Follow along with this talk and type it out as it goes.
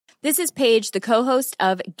This is Paige, the co-host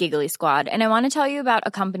of Giggly Squad, and I want to tell you about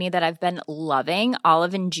a company that I've been loving,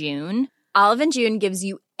 Olive & June. Olive & June gives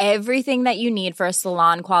you everything that you need for a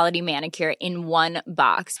salon-quality manicure in one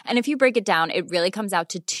box. And if you break it down, it really comes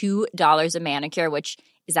out to $2 a manicure, which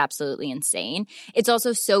is absolutely insane. It's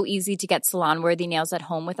also so easy to get salon-worthy nails at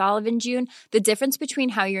home with Olive & June. The difference between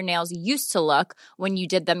how your nails used to look when you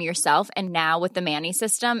did them yourself and now with the Mani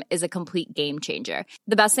system is a complete game changer.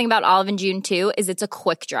 The best thing about Olive & June, too, is it's a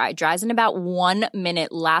quick dry. Dries in about 1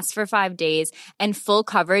 minute, lasts for 5 days, and full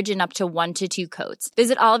coverage in up to 1 to 2 coats.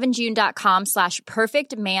 Visit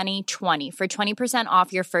oliveandjune.com/perfectmani20 for 20%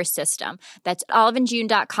 off your first system. That's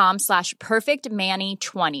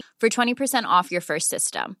oliveandjune.com/perfectmani20 for 20% off your first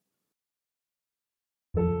system.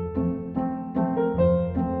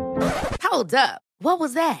 Hold up. What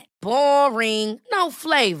was that? Boring. No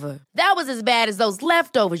flavor. That was as bad as those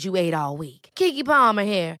leftovers you ate all week. Keke Palmer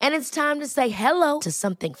here, and it's time to say hello to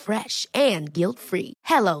something fresh and guilt-free.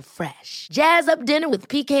 Hello Fresh. Jazz up dinner with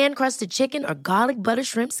pecan-crusted chicken or garlic butter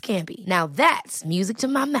shrimp scampi. Now that's music to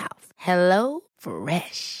my mouth. Hello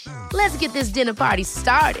Fresh. Let's get this dinner party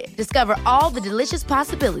started. Discover all the delicious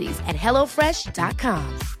possibilities at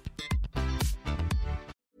hellofresh.com.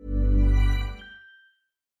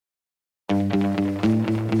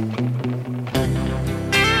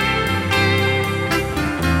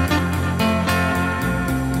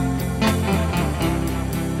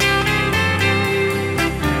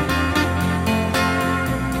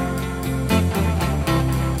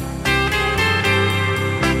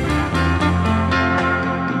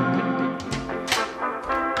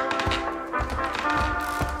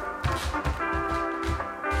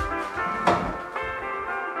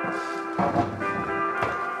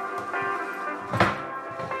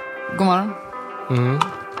 God morgon.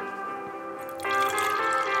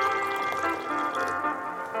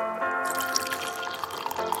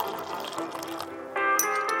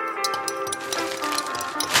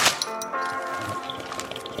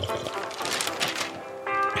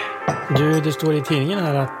 Du, det står i tidningen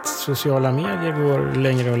här att sociala medier går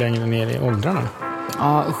längre och längre ner i åldrarna.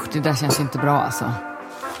 Ja, usch, det där känns inte bra alltså.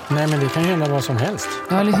 Nej, men det kan ju hända vad som helst.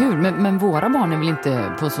 Ja, eller hur? Men våra barn är väl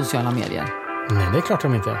inte på sociala medier? Nej, det är klart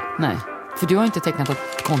de inte är. Nej, för du har inte tecknat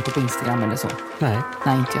ett konto på Instagram eller så. Nej.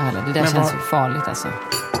 Nej, inte jag heller. Det där känns farligt alltså.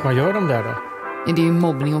 Vad gör de där då? Det är ju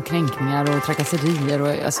mobbning och kränkningar och trakasserier. Och,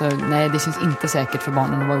 alltså, nej, det känns inte säkert för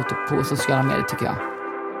barnen att vara ute på sociala medier, tycker jag.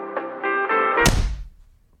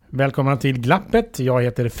 Välkomna till Glappet. Jag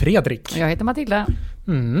heter Fredrik. Jag heter Matilda.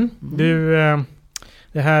 Du,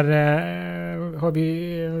 det här har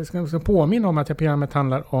vi ska påminna om att det programmet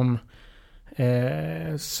handlar om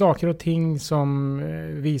saker och ting som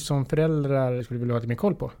vi som föräldrar skulle vilja ha lite mer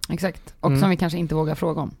koll på. Exakt. Och som vi kanske inte vågar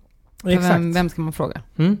fråga om. Exakt. Vem ska man fråga?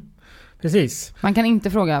 Precis. Man kan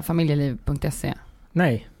inte fråga familjeliv.se.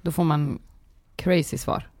 Nej. Då får man crazy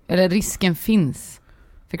svar. Eller risken finns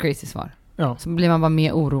för crazy svar. Ja. Så blir man bara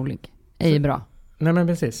mer orolig. Ej bra. Nej, men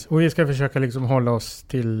precis. Och vi ska försöka liksom hålla oss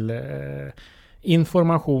till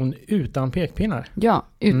information utan pekpinnar. Ja,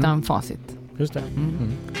 utan facit. Just det.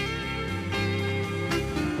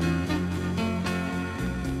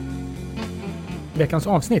 Veckans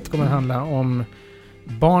avsnitt kommer att handla om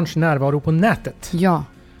barns närvaro på nätet. Ja,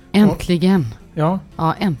 äntligen. Ja,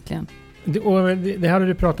 äntligen. Det hade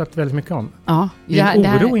du pratat väldigt mycket om. Ja, Din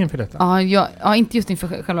oro inför detta. Ja, inte just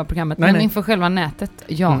inför själva programmet, men inför själva nätet.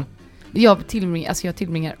 Ja. Jag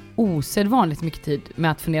tillbringar osedvanligt mycket tid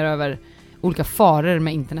med att fundera över olika faror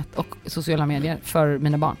med internet och sociala medier för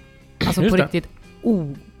mina barn. Alltså just på det. riktigt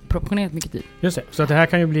oproportionerligt mycket tid. Just det. Så att det här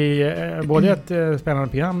kan ju bli både ett spännande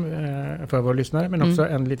program för våra lyssnare, men också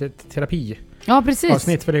en litet terapi. Ja, precis.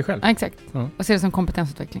 Avsnitt för dig själv. Ja, exakt. Och se det som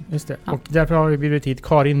kompetensutveckling. Just det. Ja. Och därför har vi bjudit hit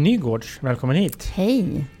Karin Nygårds. Välkommen hit.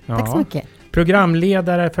 Hej, tack så mycket.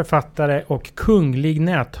 Programledare, författare och kunglig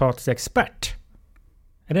näthatsexpert.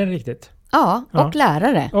 Är det riktigt? Ja, och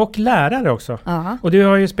lärare. Och lärare också. Ja. Och du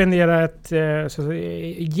har ju spenderat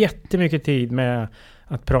jättemycket tid med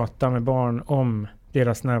att prata med barn om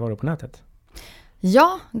deras närvaro på nätet.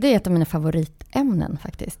 Ja, det är ett av mina favoritämnen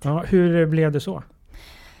faktiskt. Ja, hur blev det så?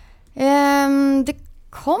 Det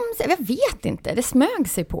kom sig, jag vet inte, det smög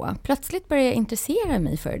sig på. Plötsligt började jag intressera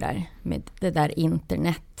mig för det där, med det där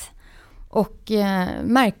internet. Och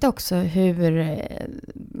märkte också hur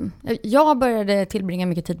jag började tillbringa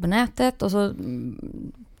mycket tid på nätet och så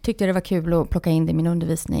tyckte jag det var kul att plocka in det i min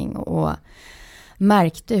undervisning och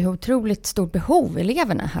märkte hur otroligt stort behov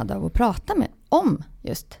eleverna hade av att prata om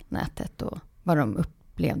just nätet och vad de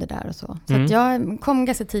upplevde där och så. Så att jag kom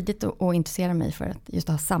ganska tidigt och intresserade mig för att just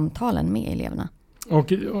ha samtalen med eleverna.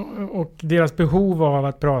 Och deras behov av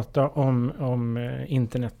att prata om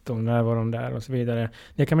internet och närvaron där och så vidare.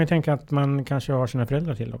 Det kan man ju tänka att man kanske har sina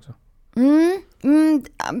föräldrar till också.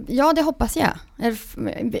 Ja, det hoppas jag.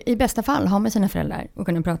 I bästa fall ha med sina föräldrar och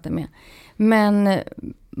kunna prata med. Men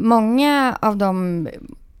många av de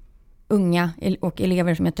unga och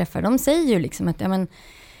elever som jag träffar, de säger ju liksom att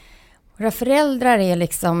våra föräldrar är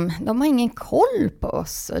liksom, de har ingen koll på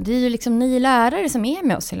oss. Det är ju liksom ni lärare som är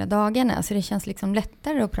med oss hela dagarna, så det känns liksom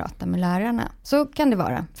lättare att prata med lärarna. Så kan det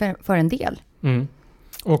vara för en del.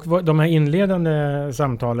 Och de här inledande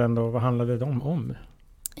samtalen då, vad handlade de om?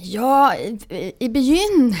 Ja, i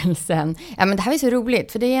begynnelsen. Ja, men det här är så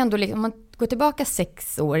roligt, för det är ändå liksom, om man går tillbaka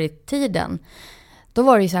 6 år i tiden, då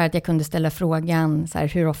var det ju så här att jag kunde ställa frågan så här,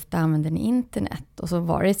 hur ofta använder ni internet? Och så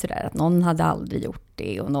var det så där att någon hade aldrig gjort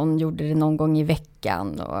det och någon gjorde det någon gång i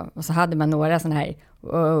veckan. Och så hade man några sådana här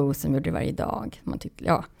som gjorde det varje dag. Man tyckte,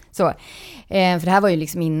 ja, så. För det här var ju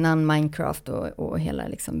liksom innan Minecraft och hela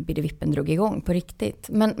liksom Biddevippen drog igång på riktigt.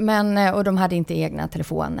 Och de hade inte egna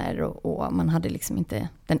telefoner och man hade liksom inte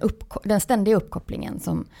den ständiga uppkopplingen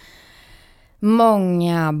som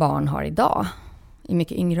många barn har idag. I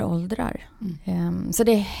mycket yngre åldrar. Så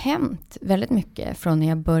det har hänt väldigt mycket från när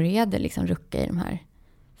jag började liksom rucka i de här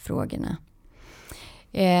frågorna.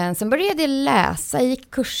 Sen började jag läsa, jag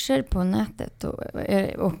gick kurser på nätet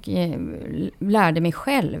och lärde mig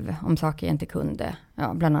själv om saker jag inte kunde.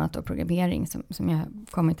 Ja, bland annat då programmering som jag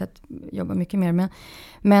kommit att jobba mycket mer med.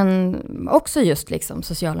 Men också just liksom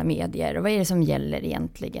sociala medier och vad är det som gäller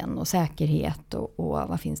egentligen och säkerhet och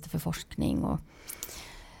vad finns det för forskning och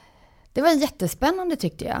det var jättespännande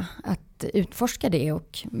tyckte jag att utforska det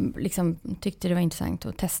och liksom tyckte det var intressant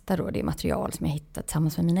att testa då det material som jag hittat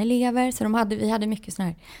tillsammans med mina elever. Så vi hade mycket sån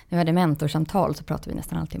här, när vi hade mentorsamtal så pratade vi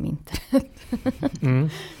nästan alltid om internet.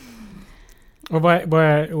 Och vad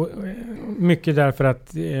är mycket därför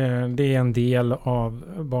att det är en del av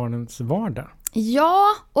barnens vardag? Ja,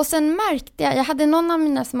 och sen märkte jag hade någon av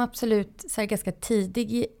mina som absolut så här, ganska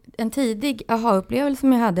tidig aha-upplevelse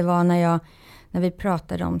som jag hade var när vi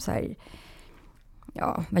pratade om så här,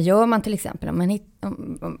 ja, vad gör man till exempel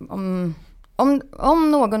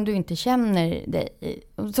om någon du inte känner dig,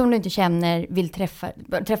 som du inte känner vill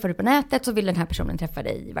träffar du på nätet så vill den här personen träffa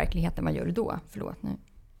dig i verkligheten, vad gör du då? Förlåt, nu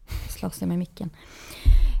slåss jag med micken.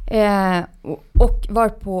 Och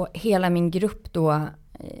varpå hela min grupp då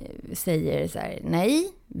säger så här, nej,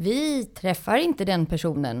 vi träffar inte den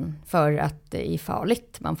personen för att det är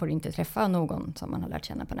farligt. Man får inte träffa någon som man har lärt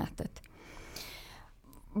känna på nätet.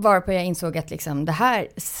 Varpå jag insåg att liksom det här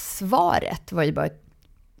svaret var ju bara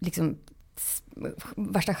liksom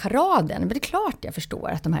värsta charaden. Men det är klart jag förstår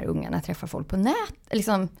att de här ungarna träffar folk på nät.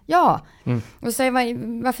 Liksom, ja. Och så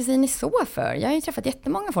varför säger ni så för? Jag har ju träffat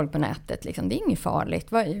jättemånga folk på nätet. Liksom. Det är inget farligt.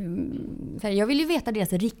 Jag vill ju veta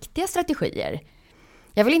deras riktiga strategier.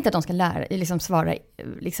 Jag vill inte att de ska svara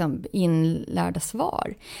inlärda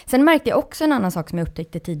svar. Sen märkte jag också en annan sak som jag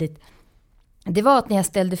upptäckte tidigt. Det var att när jag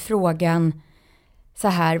ställde frågan så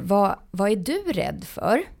här, vad är du rädd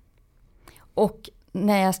för? Och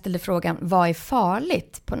när jag ställde frågan, vad är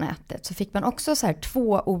farligt på nätet? Så fick man också så här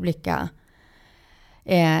 2 olika,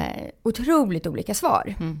 otroligt olika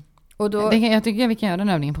svar. Och då, jag tycker vi kan göra den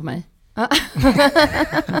övningen på mig.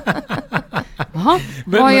 Jaha,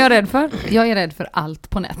 vad är jag rädd för? Jag är rädd för allt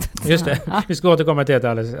på nätet. Just det, vi ska återkomma till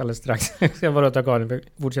det alldeles strax. Jag bara låta Karin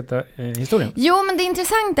fortsätta historien. Jo, men det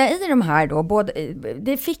intressanta i de här då,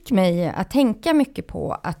 det fick mig att tänka mycket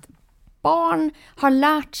på att barn har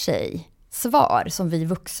lärt sig svar som vi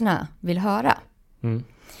vuxna vill höra.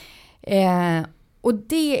 Och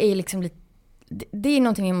det är liksom det är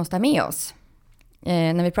någonting vi måste ha med oss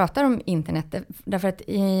när vi pratar om internet. Därför att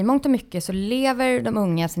i mångt och mycket så lever de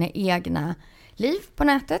unga sina egna liv på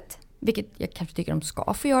nätet. Vilket jag kanske tycker de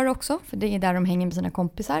ska få göra också. För det är där de hänger med sina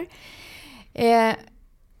kompisar.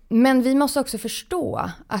 Men vi måste också förstå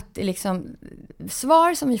att liksom,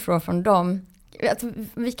 svar som vi får från dem, att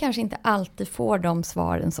vi kanske inte alltid får de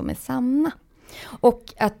svaren som är sanna.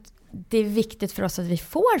 Och att det är viktigt för oss att vi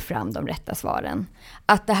får fram de rätta svaren.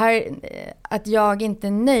 Att jag inte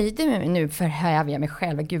nöjde mig nu, förhäver jag mig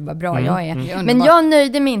själv, gud vad bra jag är. Men jag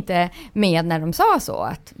nöjde mig inte med när de sa så,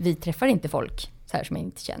 att vi träffar inte folk så här som jag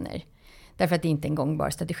inte känner. Därför att det inte är en gångbar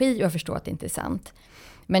strategi och jag förstår att det inte är sant.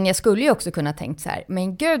 Men jag skulle ju också kunna tänkt så här,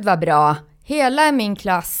 men gud vad bra, hela min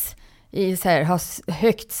klass har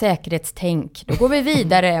högt säkerhetstänk. Då går vi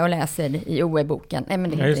vidare och läser i OE-boken. Nej,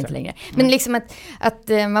 men det heter inte längre. Men liksom att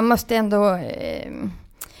man måste ändå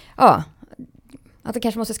Att det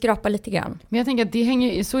kanske måste skrapa lite grann. Men jag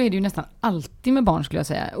tänker att så är det ju nästan alltid med barn skulle jag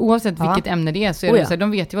säga. Oavsett vilket ämne det är så är det så här,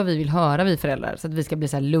 de vet ju vad vi vill höra, vi föräldrar. Så att vi ska bli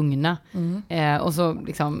så här lugna. Och så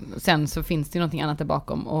liksom, sen så finns det ju någonting annat där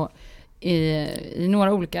bakom. Och i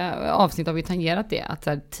några olika avsnitt har vi tangerat det. Att så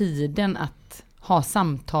här, tiden att ha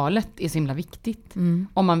samtalet är så himla viktigt.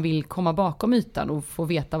 Om man vill komma bakom ytan och få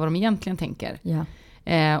veta vad de egentligen tänker. Ja.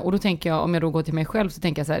 Och då tänker jag, om jag då går till mig själv så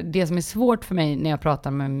tänker jag så här, det som är svårt för mig när jag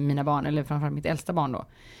pratar med mina barn, eller framförallt mitt äldsta barn då,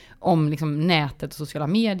 om liksom nätet och sociala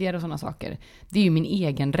medier och sådana saker, det är ju min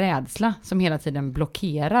egen rädsla som hela tiden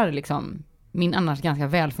blockerar liksom min annars ganska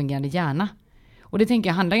välfungerande hjärna. Och det tänker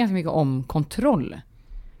jag handlar ganska mycket om kontroll.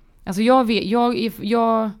 Alltså jag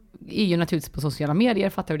är ju naturligtvis på sociala medier,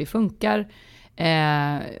 fattar hur det funkar.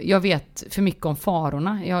 Jag vet för mycket om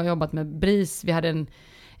farorna. Jag har jobbat med BRIS, vi hade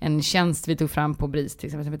en tjänst vi tog fram på BRIS till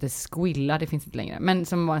exempel som heter Squilla, det finns inte längre, men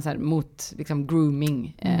som var en så här mot liksom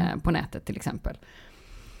grooming på nätet till exempel.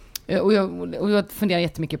 Och jag funderar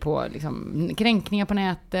jättemycket på liksom, kränkningar på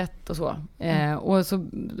nätet och så. Och så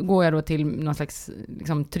går jag då till någon slags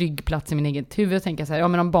liksom, trygg plats i min eget huvud och tänker så här, ja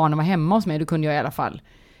men om barnen var hemma hos mig då kunde jag i alla fall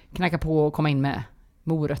knacka på och komma in med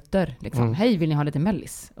morötter. Liksom. Hej, vill ni ha lite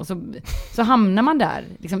mellis? Och så hamnar man där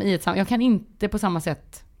liksom, i ett jag kan inte på samma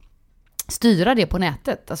sätt styra det på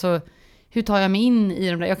nätet. Alltså, hur tar jag mig in i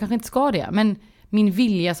de där? Jag kanske inte ska det, men min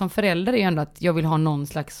vilja som förälder är ju ändå att jag vill ha någon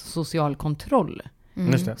slags social kontroll.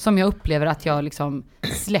 Som jag upplever att jag liksom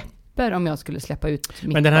släpper om jag skulle släppa ut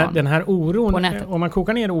mitt barn. Men den här oron, om man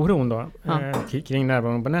kokar ner oron då, kring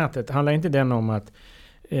närvaron på nätet, handlar inte den om att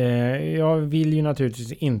jag vill ju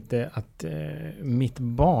naturligtvis inte att mitt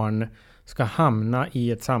barn ska hamna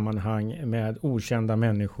i ett sammanhang med okända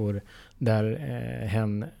människor där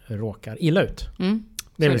hen råkar illa ut.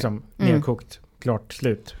 Det är liksom nedkokt, klart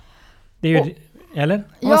slut. Det är ju, eller?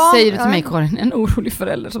 Vad säger du till mig, Karin? En orolig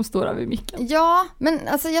förälder som står där vid micken. Ja, men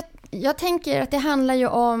alltså jag tänker att det handlar ju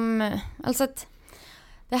om, alltså att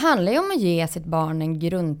det handlar ju om att ge sitt barn en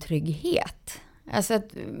grundtrygghet. Alltså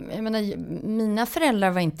att, jag menar, mina föräldrar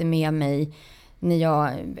var inte med mig när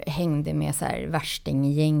jag hängde med så här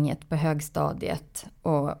värstinggänget på högstadiet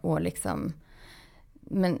och liksom,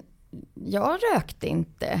 men jag rökte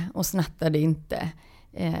inte och snattade inte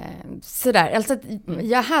sådär, alltså att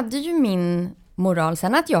jag hade ju min moral.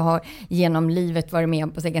 Sen att jag har genom livet varit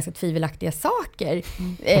med på så ganska tvivelaktiga saker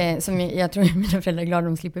som jag tror mina föräldrar är glada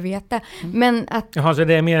de slipper veta. Men att... Jaha, så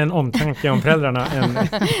det är mer en omtanke om föräldrarna än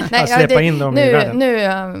att släppa in dem i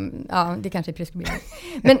världen? Ja, det kanske är preskriberat.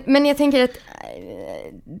 Men jag tänker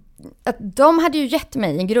att de hade ju gett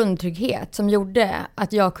mig en grundtrygghet som gjorde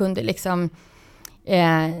att jag kunde liksom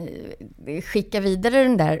skicka vidare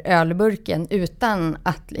den där ölburken utan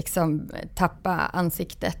att liksom tappa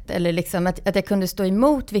ansiktet, eller liksom att jag kunde stå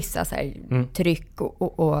emot vissa så här tryck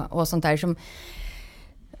och sånt där som,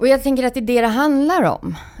 och jag tänker att det är det handlar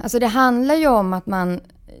om. Alltså det handlar ju om att man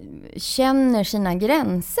känner sina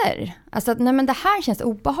gränser. Alltså att nej, men det här känns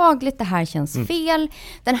obehagligt, det här känns fel.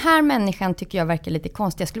 Den här människan tycker jag verkar lite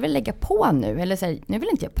konstig. Jag skulle vilja lägga på nu. Eller så här, nu vill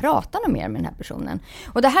inte jag prata något mer med den här personen.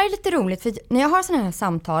 Och det här är lite roligt, för när jag har sådana här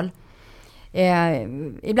samtal,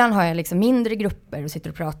 ibland har jag liksom mindre grupper och sitter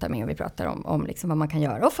och pratar med, och vi pratar om liksom vad man kan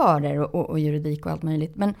göra och faror och juridik och allt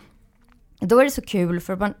möjligt. Men då är det så kul,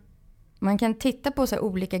 för man kan titta på så här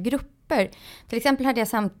olika grupper. Till exempel hade jag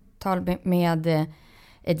samtal med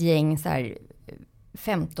ett gäng så här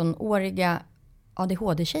 15-åriga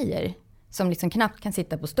ADHD-tjejer som liksom knappt kan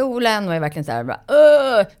sitta på stolen och är verkligen så här bara,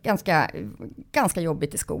 ganska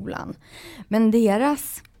jobbigt i skolan. Men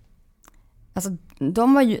deras, alltså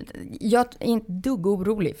de var ju, jag är inte dugg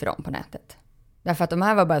orolig för dem på nätet. Därför att de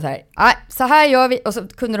här var bara så här, så här gör vi. Och så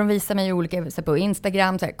kunde de visa mig olika så på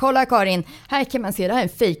Instagram så här, kolla Karin, här kan man se, det här är en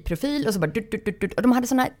fake-profil, och så bara och de hade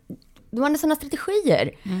såna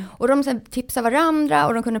strategier. Och de så här, tipsade varandra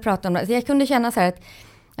och de kunde prata om det. Så jag kunde känna så här att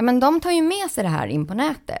ja, men de tar ju med sig det här in på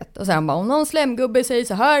nätet. Och så bara, om någon slämgubbe säger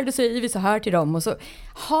så här, då säger vi så här till dem. Och så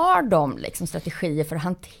har de liksom strategier för att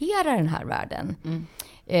hantera den här världen.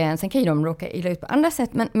 Sen kan ju de råka illa ut på andra sätt.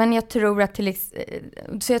 Men jag tror att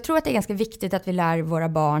så jag tror att det är ganska viktigt att vi lär våra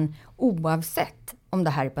barn, oavsett om det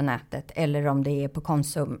här är på nätet eller om det är på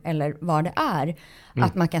Konsum eller vad det är,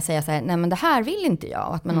 att man kan säga så här, nej men det här vill inte jag,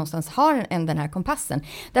 och att man någonstans har den här kompassen.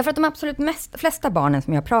 Därför att de absolut flesta barnen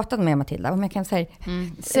som jag har pratat med, Matilda, om jag kan säga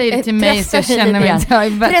säg det till mig så jag känner mig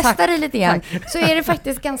presta dig lite grann, så är det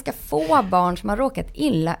faktiskt ganska få barn som har råkat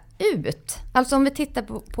illa ut. Alltså om vi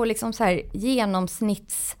tittar på liksom så här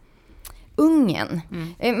genomsnittsungen.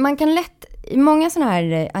 Man kan lätt, i många sådana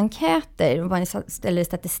här enkäter, man ställer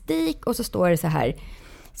statistik och så står det så här,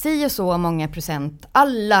 si och så många procent,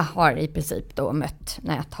 alla har i princip då mött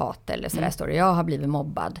näthat eller sådär står det, jag har blivit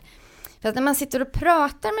mobbad. För att när man sitter och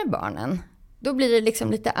pratar med barnen, då blir det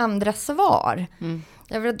liksom lite andra svar.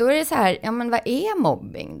 Därför att då är det så här, ja men vad är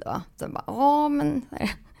mobbing då? Så bara, men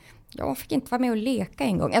jag fick inte vara med och leka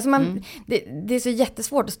en gång. Alltså det är så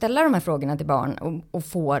jättesvårt att ställa de här frågorna till barn och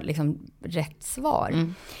få liksom rätt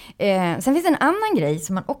svar. Sen finns det en annan grej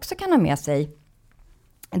som man också kan ha med sig.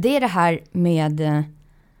 Det är det här med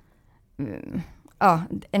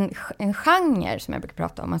en genre som jag brukar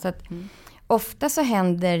prata om. Alltså att ofta så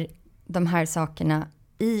händer de här sakerna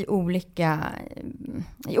i olika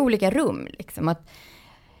rum. Liksom. Att,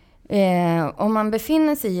 om man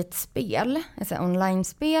befinner sig i ett spel, alltså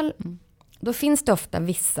online-spel, då finns det ofta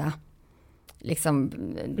vissa liksom,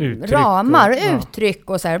 ramar och uttryck.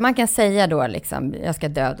 Och så här. Man kan säga då liksom, jag ska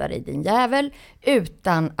döda dig din jävel,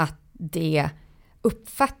 utan att det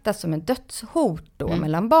uppfattas som ett dödshot då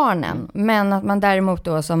mellan barnen. Men att man däremot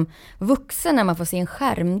då som vuxen, när man får se en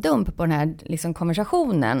skärmdump på den här liksom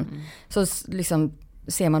konversationen, så liksom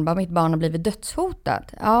ser man bara, mitt barn har blivit dödshotad.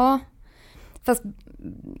 Ja, fast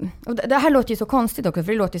och det här låter ju så konstigt också,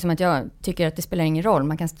 för det låter ju som att jag tycker att det spelar ingen roll.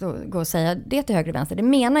 Man kan gå och säga det till höger och vänster. Det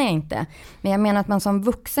menar jag inte. Men jag menar att man som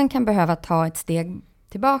vuxen kan behöva ta ett steg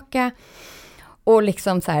tillbaka och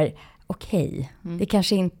liksom så här, okej, det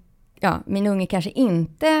kanske inte, min unge kanske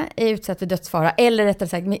inte är utsatt för dödsfara, eller rättare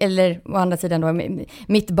sagt, eller å andra sidan då,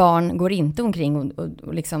 mitt barn går inte omkring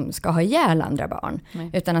och liksom ska ha ihjäl andra barn.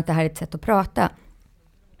 Utan att det här är ett sätt att prata.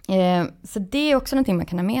 Så det är också någonting man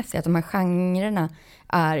kan ha med sig, att de här genrerna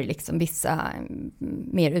är liksom vissa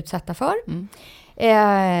mer utsatta för.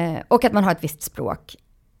 Och att man har ett visst språk.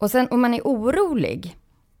 Och sen om man är orolig,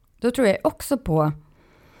 då tror jag också på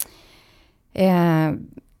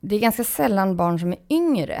det är ganska sällan barn som är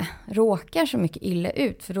yngre råkar så mycket illa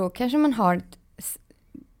ut, för då kanske man har ett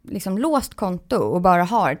liksom låst konto och bara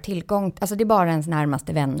har tillgång, alltså det är bara ens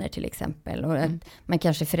närmaste vänner till exempel, och att man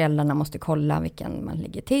kanske föräldrarna måste kolla vilken man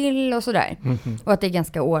ligger till och sådär. Och att det är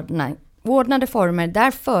ganska ordnade former.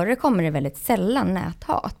 Där förekommer det väldigt sällan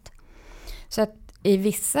näthat. Så att i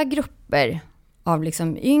vissa grupper av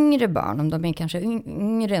liksom yngre barn, om de är kanske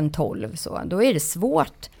yngre än 12, så då är det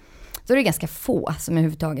svårt. Då är det ganska få som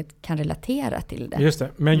överhuvudtaget kan relatera till det. Just det.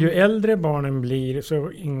 Men ju äldre barnen blir,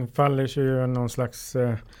 så infaller sig ju någon slags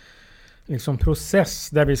liksom process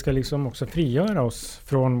där vi ska liksom också frigöra oss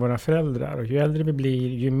från våra föräldrar. Och ju äldre vi blir,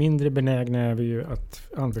 ju mindre benägna är vi ju att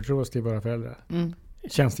anförtro oss till våra föräldrar.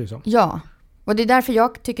 Känns det ju som. Ja, och det är därför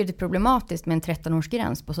jag tycker det är problematiskt med en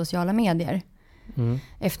 13-årsgräns på sociala medier.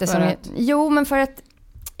 Eftersom för att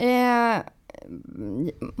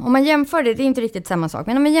om man jämför det är inte riktigt samma sak,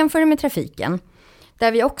 men om man jämför det med trafiken,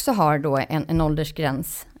 där vi också har då en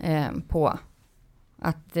åldersgräns på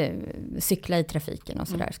att cykla i trafiken och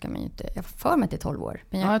sådär, ska man ju inte, jag för mig till 12 år,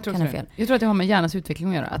 men jag tror kan ha fel. Jag tror att det har med hjärnans utveckling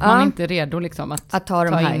att göra, att man inte är redo liksom att ta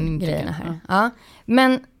de här grejerna här. Ja.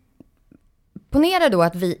 Men ponera då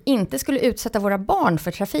att vi inte skulle utsätta våra barn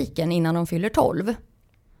för trafiken innan de fyller 12.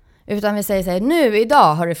 Utan vi säger så här, nu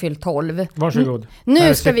idag har du fyllt 12. Varsågod.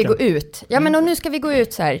 Nu ska vi gå ut. Ja, men och nu ska vi gå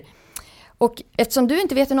ut så här. Och eftersom du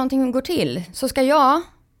inte vet hur någonting går till, så ska jag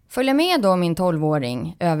följa med då min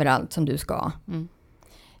 12-åring överallt som du ska.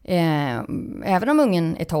 Även om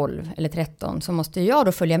ungen är 12 eller 13, så måste jag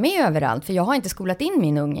då följa med överallt. För jag har inte skolat in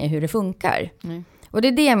min unge hur det funkar. Och det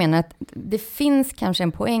är det jag menar, att det finns kanske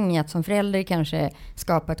en poäng i att som förälder kanske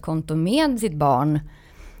skapa ett konto med sitt barn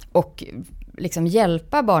och liksom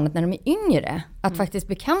hjälpa barnet när de är yngre att faktiskt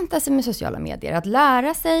bekanta sig med sociala medier, att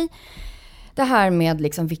lära sig det här med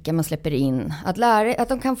liksom vilka man släpper in, att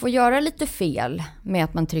de kan få göra lite fel med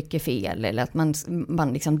att man trycker fel, eller att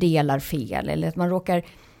man liksom delar fel, eller att man råkar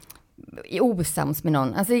osams med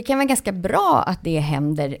någon. Alltså det kan vara ganska bra att det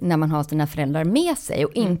händer när man har sina föräldrar med sig,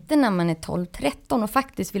 och inte när man är 12-13 och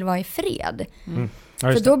faktiskt vill vara i fred.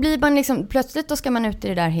 Ja, för då blir man liksom, plötsligt då ska man ut i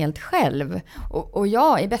det där helt själv. Och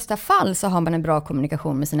i bästa fall så har man en bra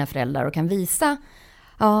kommunikation med sina föräldrar och kan visa,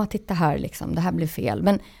 titta här liksom, det här blev fel.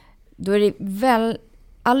 Men då är det väl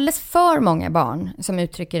alldeles för många barn som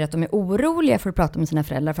uttrycker att de är oroliga för att prata med sina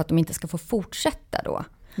föräldrar för att de inte ska få fortsätta då.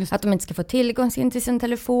 Att de inte ska få tillgång till sin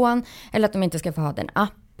telefon, eller att de inte ska få ha den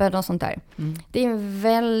appen och sånt där. Det är en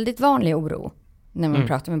väldigt vanlig oro när man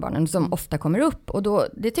pratar med barnen, som ofta kommer upp. Och då,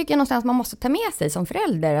 det tycker jag någonstans man måste ta med sig som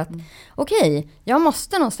förälder. Att okej, jag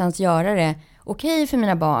måste någonstans göra det okej för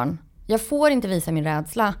mina barn. Jag får inte visa min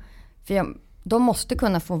rädsla. För de måste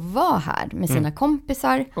kunna få vara här med sina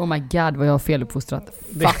kompisar. Oh my god, vad jag har feluppfostrat.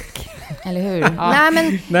 Fuck. Eller hur?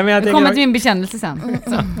 Nej, men det kommer till min bekännelse sen.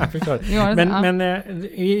 Jag förstår. Men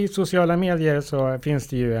i sociala medier så finns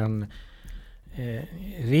det ju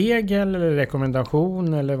regel eller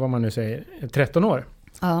rekommendation eller vad man nu säger, 13 år.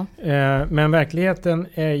 Ja. Men verkligheten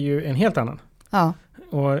är ju en helt annan. Ja.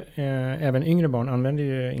 Och även yngre barn använder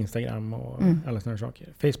ju Instagram och alla sådana saker.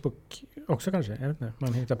 Facebook också kanske, jag vet inte.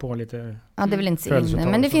 Man hittar på lite. Ja, det är väl inte så inne.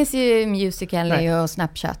 Men det finns ju Musical.ly och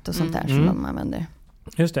Snapchat och sånt där som de använder.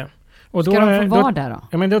 Just det. Och då, ska de få vara där då?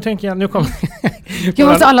 Ja, men då tänker jag, nu kommer... Jag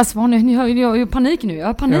måste alla svar nu, ni har panik nu, jag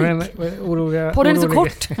har panik. Podden är så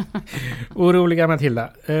kort. Oroliga Matilda.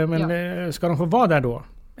 Men ska de få vara där då?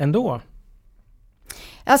 Ändå?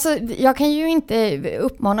 Alltså, jag kan ju inte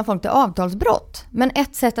uppmana folk till avtalsbrott. Men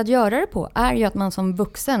ett sätt att göra det på är ju att man som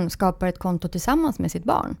vuxen skapar ett konto tillsammans med sitt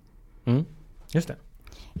barn. Just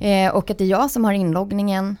det. Och att det är jag som har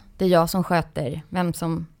inloggningen. Det är jag som sköter vem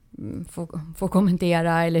som får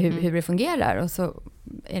kommentera eller hur det fungerar. Och så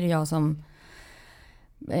är det jag som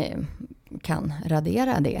kan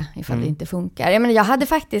radera det ifall det inte funkar. Jag hade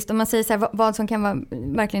faktiskt, om man säger så här, vad som kan vara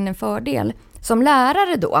verkligen en fördel. Som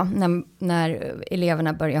lärare då, när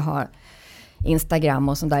eleverna börjar ha Instagram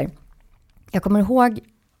och sånt där. Jag kommer ihåg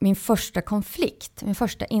min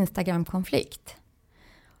första Instagram-konflikt.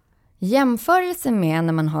 Jämförelse med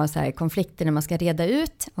när man har så här konflikter när man ska reda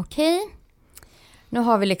ut, okej. Nu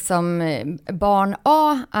har vi liksom barn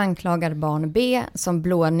A anklagar barn B som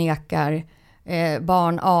blånekar.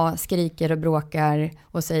 Barn A skriker och bråkar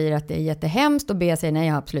och säger att det är jättehemskt och B säger nej,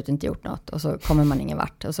 jag har absolut inte gjort något. Och så kommer man ingen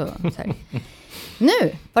vart. Och så här.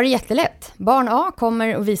 Nu var det jättelätt. Barn A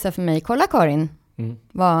kommer och visar för mig, kolla Karin,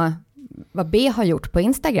 vad B har gjort på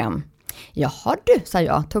Instagram. Jaha du, sa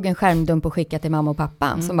jag, tog en skärmdump och skickade till mamma och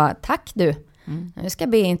pappa. Som bara, tack du. Nu ska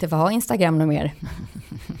B inte få ha Instagram något mer.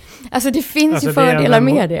 Alltså det finns ju fördelar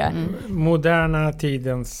med det. Moderna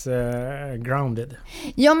tidens grounded.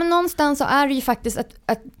 Ja, men någonstans så är det ju faktiskt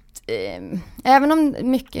att även om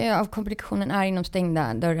mycket av kommunikationen är inom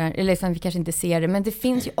stängda dörrar, eller liksom vi kanske inte ser det, men det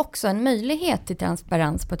finns ju också en möjlighet till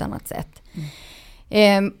transparens på ett annat sätt.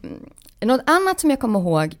 Något annat som jag kommer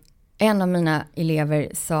ihåg, en av mina elever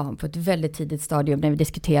sa på ett väldigt tidigt stadium när vi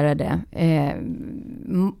diskuterade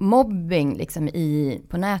mobbing liksom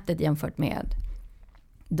på nätet jämfört med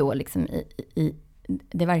då liksom i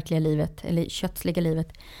det verkliga livet eller kötsliga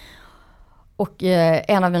livet. Och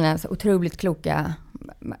en av mina så otroligt kloka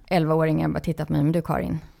 11-åringar bara tittat på mig, men du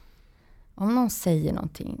Karin, om någon säger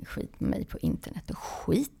någonting skit med mig på internet, då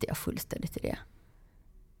skiter jag fullständigt i det.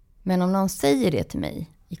 Men om någon säger det till mig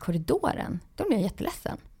i korridoren, då blir jag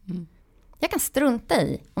jätteledsen. Jag kan strunta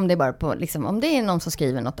i om det är bara på liksom, om det är någon som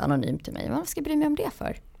skriver något anonymt till mig. Vad ska jag bry mig om det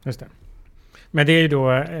för? Just det. Men det är ju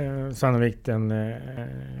då sannolikt en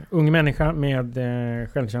ung människa med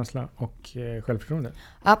självkänsla och självförtroende.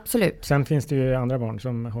 Absolut. Sen finns det ju andra barn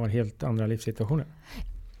som har helt andra livssituationer.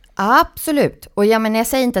 Absolut. Och jag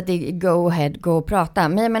säger inte att det är go ahead, gå och prata.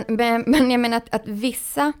 Men jag menar att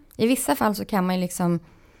i vissa fall så kan man ju liksom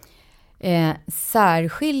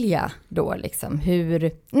särskilja då liksom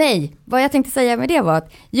vad jag tänkte säga med det var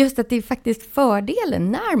att just att det är faktiskt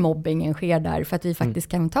fördelen när mobbingen sker där, för att vi faktiskt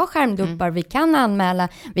kan ta skärmdumpar, vi kan anmäla,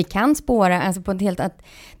 vi kan spåra, alltså på ett helt att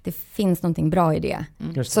det finns någonting bra i det.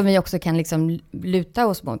 Som vi också kan liksom luta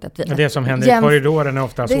oss mot. Att det som händer i korridoren är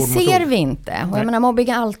oftast det ord mot ord. ser vi inte. Och jag menar,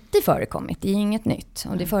 mobbing har alltid förekommit, det är ju inget nytt.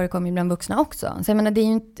 Och det förekommer bland vuxna också. Så jag menar,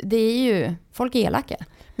 det är ju folk är elaka.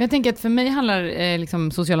 Men jag tänker att för mig handlar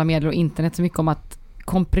liksom sociala medier och internet så mycket om att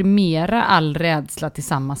komprimera all rädsla till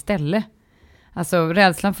samma ställe. Alltså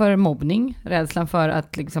rädslan för mobbning, rädslan för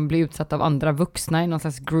att liksom bli utsatt av andra vuxna i någon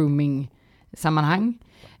slags grooming-sammanhang.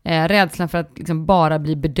 Rädslan för att liksom bara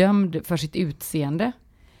bli bedömd för sitt utseende.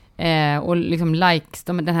 Och liksom likes,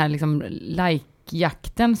 den här liksom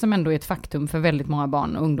like-jakten som ändå är ett faktum för väldigt många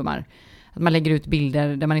barn och ungdomar. Att man lägger ut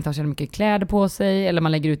bilder där man inte har så mycket kläder på sig, eller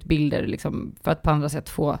man lägger ut bilder liksom för att på andra sätt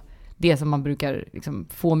få det som man brukar liksom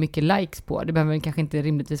få mycket likes på. Det behöver kanske inte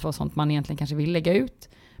rimligtvis vara sånt man egentligen kanske vill lägga ut,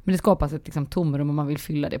 men det skapas ett liksom tomrum och man vill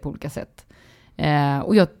fylla det på olika sätt.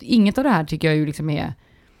 Och inget av det här tycker jag ju liksom är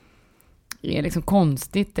liksom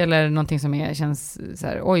konstigt eller någonting som känns så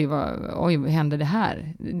här, oj vad händer det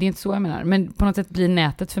här? Det är inte så jag menar, men på något sätt blir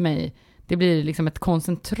nätet för mig, det blir liksom ett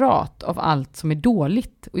koncentrat av allt som är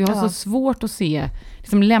dåligt. Och jag har så svårt att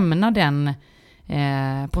liksom lämna den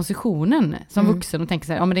positionen som vuxen och tänka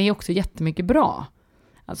så här, ja men det är också jättemycket bra.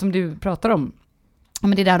 Alltså, som du pratar om. Ja,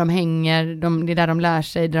 men det är där de hänger, det är där de lär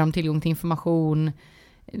sig, där de har tillgång till information.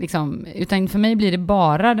 Liksom. Utan för mig blir det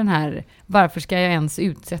bara den här, varför ska jag ens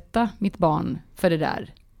utsätta mitt barn för det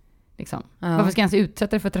där? Liksom. Varför ska jag ens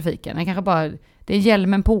utsätta det för trafiken? Jag kanske bara, det är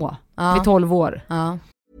hjälmen på vid 12 år. Ja.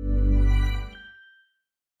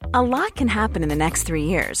 A lot can happen in the next 3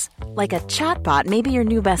 years. Like a chatbot may be your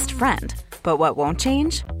new best friend. But what won't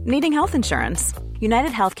change? Needing health insurance.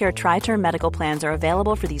 United Healthcare Tri-Term Medical Plans are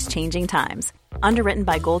available for these changing times. Underwritten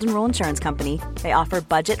by Golden Rule Insurance Company, they offer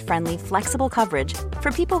budget-friendly, flexible coverage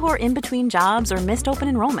for people who are in between jobs or missed open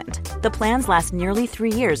enrollment. The plans last nearly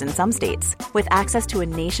 3 years in some states, with access to a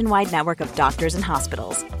nationwide network of doctors and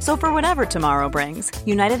hospitals. So for whatever tomorrow brings,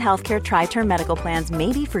 United Healthcare Tri-Term Medical Plans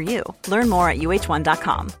may be for you. Learn more at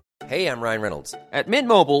uh1.com. Hey, I'm Ryan Reynolds. At Mint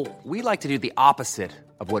Mobile, we like to do the opposite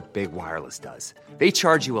of what Big Wireless does. They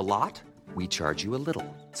charge you a lot. We charge you a little.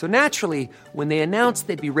 So naturally, when they announced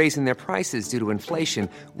they'd be raising their prices due to inflation,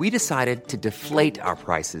 we decided to deflate our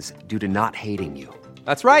prices due to not hating you.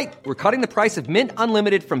 That's right. We're cutting the price of Mint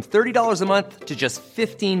Unlimited from $30 a month to just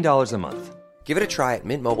 $15 a month. Give it a try at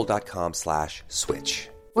mintmobile.com/switch.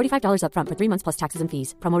 $45 up front for 3 months plus taxes and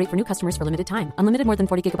fees. Promo rate for new customers for limited time. Unlimited more than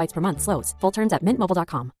 40 gigabytes per month. Slows full terms at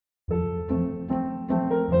mintmobile.com.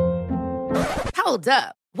 Hold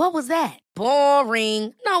up. What was that?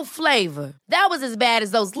 Boring. No flavor. That was as bad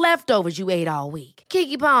as those leftovers you ate all week.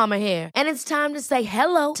 Keke Palmer here, and it's time to say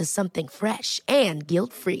hello to something fresh and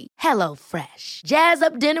guilt-free. Hello Fresh. Jazz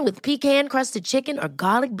up dinner with pecan-crusted chicken or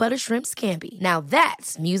garlic butter shrimp scampi. Now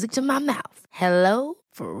that's music to my mouth. Hello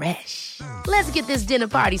Fresh. Let's get this dinner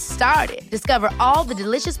party started. Discover all the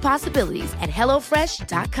delicious possibilities at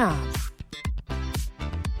hellofresh.com.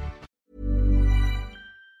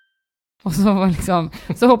 Och så, liksom,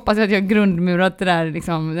 så hoppas jag att jag har grundmurat det där,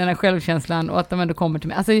 liksom, den här självkänslan och att de ändå kommer till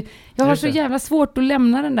mig. Alltså, jag har så jävla svårt att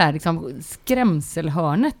lämna den där liksom,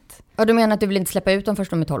 skrämselhörnet. Ja, du menar att du vill inte släppa ut dem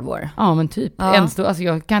först om 12 år? Ja, men typ. Ja. Alltså,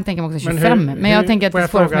 jag kan tänka mig också 25. Men jag tänker att det är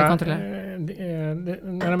svårt för mig att kontrollera.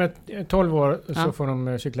 När de är 12 år så får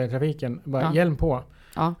de cykla i trafiken. Bara hjälm på.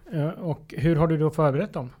 Ja. Och hur har du då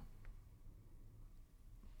förberett dem?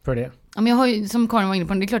 För det? Ja, men jag har ju, som Karin var inne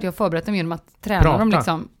på, det är klart jag har förberett dem genom att träna dem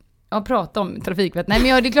liksom. Ja, prata om trafikvett. Nej,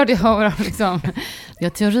 men det är klart jag har liksom, jag har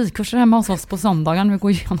teorikurser hemma hos oss på söndagen. Vi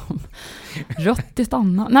går igenom rött i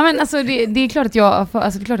stanna. Nej, men alltså det är klart att jag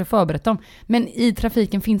har förberett dem. Men i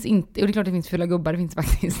trafiken finns inte, och det är klart det finns fula gubbar, det finns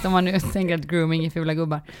faktiskt. Om man nu tänker att grooming är fula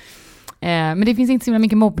gubbar. Men det finns inte så himla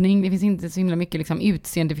mycket mobbning, det finns inte så himla mycket liksom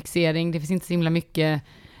utseendefixering, det finns inte så himla mycket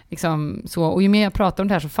liksom så. Och ju mer jag pratar om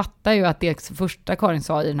det här så fattar jag ju att det första Karin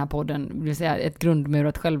sa i den här podden, vill säga ett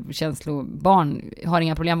grundmurat självkänslobarn har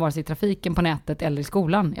inga problem vare sig i trafiken, på nätet eller i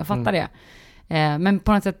skolan. Jag fattar det. Men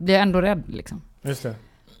på något sätt blir jag ändå rädd liksom. Just det.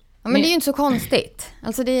 Ja, men det är ju inte så konstigt.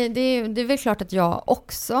 Alltså det är väl klart att jag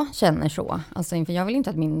också känner så. Alltså, för jag vill inte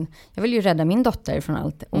att jag vill ju rädda min dotter från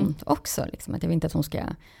allt ont också. Liksom. Att jag vill inte att hon ska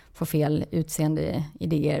få fel utseende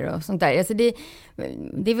idéer och sånt där. Alltså det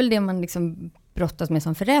är väl det man liksom brottas med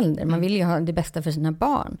som förälder. Man vill ju ha det bästa för sina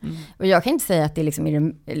barn. Och jag kan inte säga att det liksom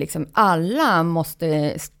är liksom alla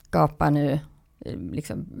måste skapa nu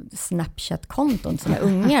liksom Snapchat-konton sina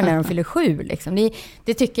ungar när de fyller 7 liksom.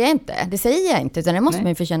 Det tycker jag inte. Det säger jag inte, utan det måste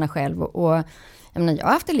man ju förtjäna själv. Och jag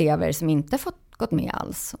har haft elever som inte fått gått med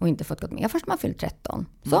alls och inte fått gått med först man fyllt 13.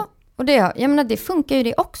 Så. Och det funkar ju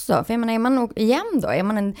det också. För är man igen då, är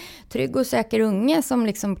man en trygg och säker unge som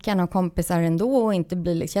liksom kan ha kompisar ändå och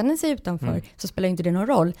inte känner sig utanför, så spelar inte det någon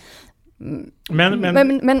roll. Men så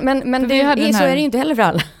är det ju inte heller för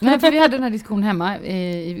alla. Nej, för vi hade den här diskussionen hemma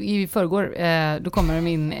i förrgår. Då kommer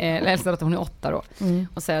min äldsta dotter, hon är 8 då,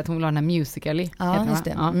 och säger att hon vill ha den här Musical.ly. Ja, just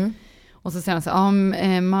det. Ja. Och så säger han så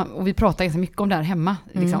och vi pratar ganska mycket om det här hemma.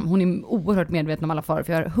 Liksom. Hon är oerhört medveten om alla faror,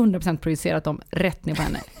 för jag har 100% projicerat dem rätt ner på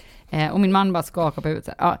henne. Och min man bara skakar på huvudet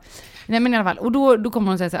så här. Nej, men i alla fall. Och då kommer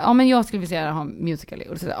hon säga så här, men jag skulle vilja ha Musical.ly.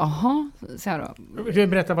 Och då säger jag, jaha, så här då. Vill du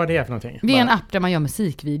berätta vad det är för någonting? Det är en app där man gör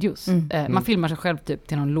musikvideos. Man filmar sig själv typ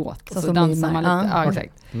till någon låt. Och så dansar man lite. Ja,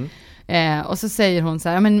 exakt. Och så säger hon så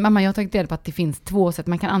här, men mamma, jag har tagit reda på att det finns 2 sätt.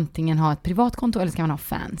 Man kan antingen ha ett privatkonto eller så kan man ha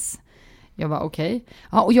fans. Jag var okej.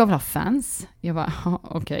 Ja, och jag vill ha fans. Jag var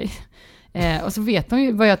okej. Och så vet hon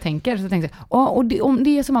ju vad jag tänker. Så tänkte jag, om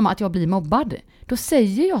det är så mamma att jag blir mobbad, då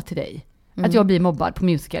säger jag till dig att jag blir mobbad på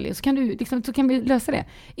Musical.ly, så kan du liksom, så kan vi lösa det.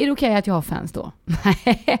 Är det okej att jag har fans då?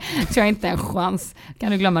 Nej, så jag har inte en chans.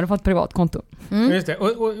 Kan du glömma, du får ett privat konto. Just det. Och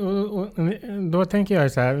då tänker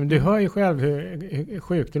jag så här, du hör ju själv hur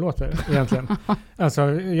sjukt det låter egentligen. Alltså,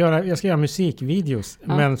 jag ska göra musikvideos,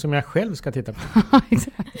 men som jag själv ska titta på.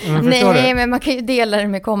 Nej, men man kan ju dela det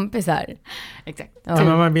med kompisar. Exakt. Ja.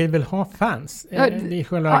 Men man vill väl ha fans? Det är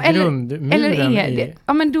själva grundmuren. Eller är det?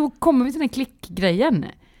 Ja, men då kommer vi till den här klickgrejen.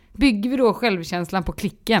 Bygger vi då självkänslan på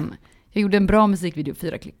klicken? Jag gjorde en bra musikvideo,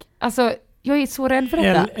 4 klick. Alltså, jag är så rädd för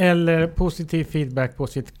detta. Eller positiv feedback på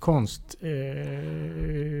sitt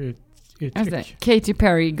uttryck. Katy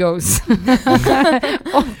Perry goes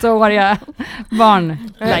 8-åriga barn.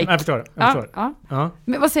 Jag förstår. Ja.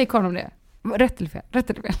 Men vad säger Karin om det? Rätt eller fel? Rätt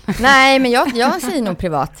eller fel? Nej, men jag säger nog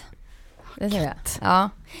privat. Det säger jag. Ja.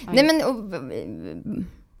 Nej, men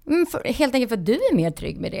helt enkelt för att du är mer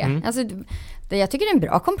trygg med det. Alltså, jag tycker det är en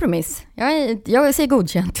bra kompromiss. Jag säger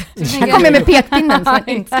godkänt. Jag kommer med pekpinnen så jag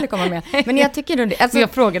inte skulle komma med. Men jag tycker då det. Alltså, jag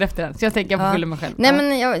frågar efter den, så jag tänker jag får skylla mig själv. Nej,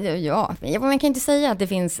 men man kan inte säga att det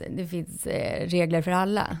finns regler för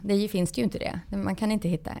alla. Det finns ju inte det. Man kan inte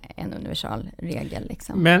hitta en universal regel.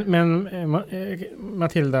 Liksom. Men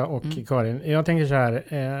Matilda och Karin, jag tänker så här.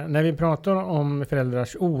 När vi pratar om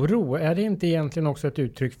föräldrars oro, är det inte egentligen också ett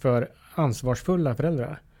uttryck för ansvarsfulla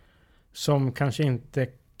föräldrar? Som kanske inte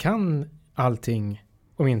kan allting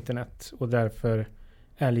om internet och därför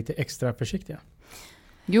är lite extra försiktiga.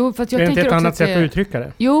 Jo, för att jag det är tänker inte ett också annat sätt att uttrycka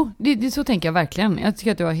det. Jo, det så tänker jag verkligen. Jag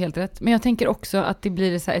tycker att du har helt rätt. Men jag tänker också att det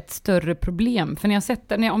blir så här ett större problem. För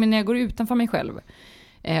när jag går utanför mig själv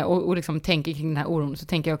och liksom tänker kring den här oron, så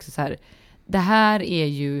tänker jag också så här, det här är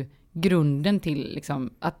ju grunden till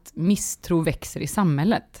liksom, att misstro växer i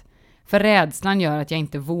samhället. För rädslan gör att jag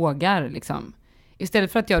inte vågar liksom.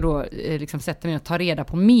 Istället för att jag då liksom sätter mig och tar reda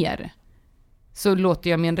på mer, så låter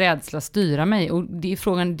jag min rädsla styra mig. Och det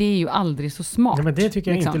är ju aldrig så smart. Ja, men det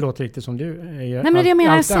tycker jag liksom. Inte låter riktigt som du. Nej, men det jag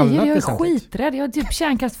menar, jag säger, jag är skiträdd. Jag har typ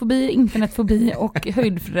kärnkraftsfobi, internetfobi och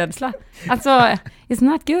höjdrädsla. Alltså, it's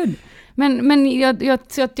not good. Men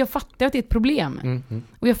jag fattar att det är ett problem.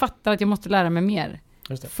 Och jag fattar att jag måste lära mig mer.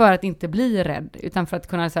 För att inte bli rädd, utan för att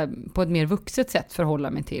kunna så här, på ett mer vuxet sätt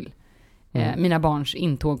förhålla mig till mina barns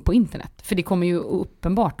intåg på internet. För det kommer ju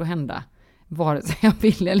uppenbart att hända vare sig jag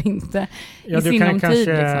vill eller inte. Du kan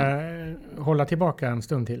kanske hålla tillbaka en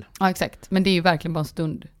stund till. Ja, exakt. Men det är ju verkligen bara en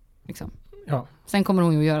stund. Liksom. Ja. Sen kommer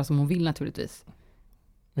hon ju att göra som hon vill naturligtvis.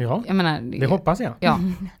 Ja, jag menar, det hoppas jag. Ja.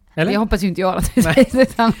 Eller? Jag hoppas ju inte göra det.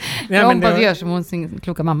 Utan jag hoppas att göra som hon sin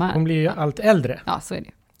kloka mamma. Hon blir ju allt äldre. Ja, så är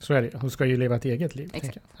det. Så är det. Hon ska ju leva ett eget liv.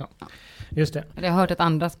 Exakt. Ja. Just det. Jag har hört att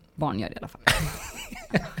andras barn gör det i alla fall.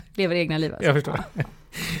 Lever egna liv. Alltså. Jag förstår.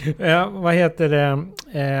 Vad heter det?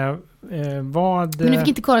 Men du fick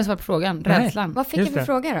inte Karin svar på frågan. Rädslan. Vad fick jag för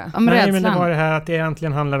fråga då? Om rädslan. Men det var det här att det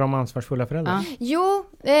egentligen handlar om ansvarsfulla föräldrar. Jo,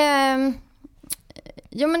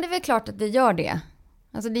 men det är väl klart att det gör det.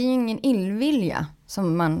 Alltså det är ju ingen illvilja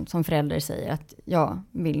som man som förälder säger att jag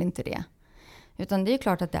vill inte det. Utan det är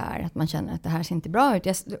klart att det är att man känner att det här ser inte bra ut.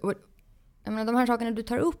 Jag menar, de här sakerna du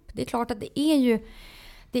tar upp, det är klart att det är ju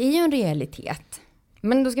en realitet.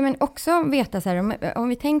 Men då ska man också veta så här, om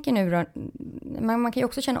vi tänker nu då, man kan ju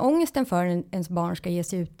också känna ångesten för ens barn ska ge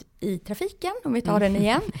sig ut i trafiken, om vi tar den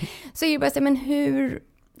igen. Så är det bara så, men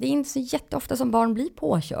det är inte så jätteofta som barn blir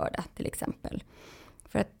påkörda till exempel.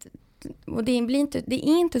 För att, och det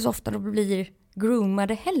är inte så ofta de blir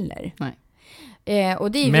groomade heller. Nej.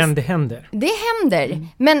 Och det är men det händer. Det händer.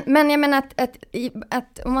 Men jag menar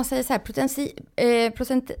att om man säger så här,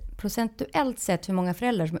 procentuellt sett hur många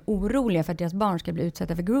föräldrar som är oroliga för att deras barn ska bli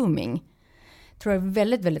utsatta för grooming, tror jag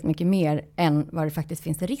väldigt, väldigt mycket mer än vad det faktiskt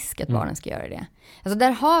finns risk att barnen ska göra det. Alltså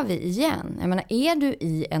där har vi igen. Jag menar, är du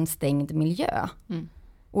i en stängd miljö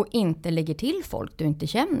och inte lägger till folk du inte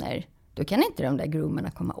känner, då kan inte de där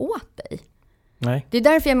groomerna komma åt dig. Nej. Det är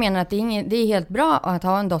därför jag menar att det är helt bra att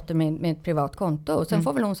ha en dotter med ett privat konto. Och sen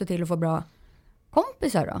får väl hon se till att få bra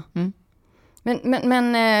kompisar då.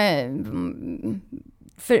 Men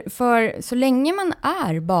för så länge man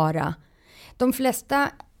är bara... De flesta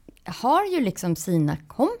har ju liksom sina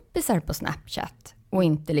kompisar på Snapchat. Och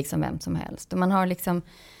inte liksom vem som helst. Och man har liksom...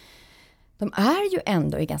 De är ju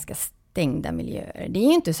ändå i ganska stängda miljöer. Det är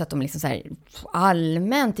ju inte så att de liksom så här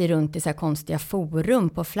allmänt är runt i så här konstiga forum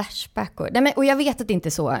på Flashback. Och jag vet att det inte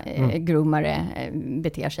är så groomare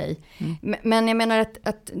beter sig. Men jag menar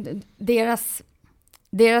att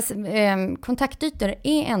deras kontaktytor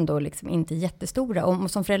är ändå liksom inte jättestora.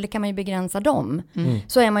 Och som förälder kan man ju begränsa dem.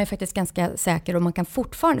 Så är man ju faktiskt ganska säker. Och man kan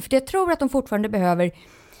fortfarande... För jag tror att de fortfarande behöver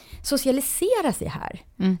socialisera sig här.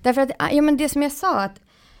 Därför att det som jag sa, att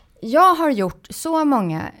jag har gjort så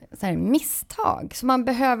många så här misstag som man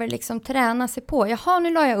behöver liksom träna sig på. Jaha,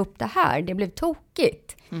 nu la jag upp det här. Det blev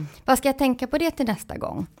tokigt. Vad ska jag tänka på det till nästa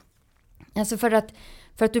gång? Alltså för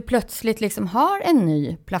att du plötsligt liksom har en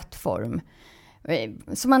ny plattform.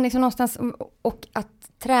 Så man liksom någonstans... Och att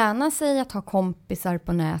träna sig att ha kompisar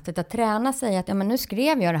på nätet. Att träna sig att nu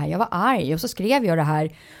skrev jag det här. Jag var arg och så skrev jag det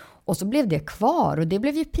här. Och så blev det kvar och det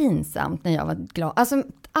blev ju pinsamt när jag var glad. Alltså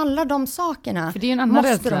alla de sakerna för det är en annan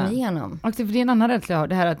måste rädsla. de igenom. För det är en annan rädsla jag har.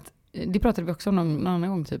 Det här att, det pratade vi också om någon annan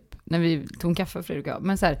gång typ. När vi tog en kaffe, Fredrik och jag.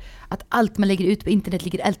 Men så här, att allt man lägger ut på internet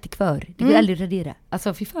ligger alltid kvar. Det går aldrig radera.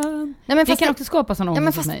 Alltså fy fan. Nej, men det kan också skapa sån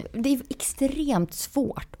ångest för mig. Det är extremt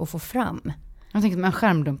svårt att få fram. Jag tänker med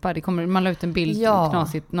skärmdumpar. Man la ut en bild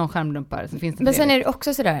knasigt, någon skärmdumpar. Så finns det men sen är det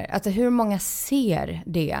också sådär, alltså hur många ser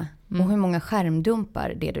det och hur många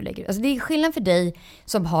skärmdumpar det du lägger. Alltså det är skillnad för dig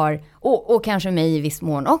som har, och kanske mig i viss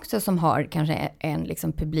mån också, som har kanske en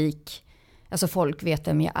liksom publik, alltså folk vet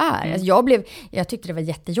vem jag är. Alltså jag tyckte det var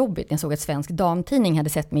jättejobbigt när jag såg att Svensk Damtidning hade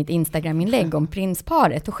sett mitt Instagram-inlägg om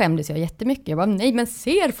prinsparet. Då skämdes jag jättemycket. Jag bara, nej men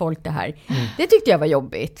ser folk det här? Det tyckte jag var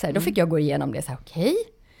jobbigt. Så här, då fick jag gå igenom det så här, okej.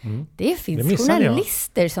 Det finns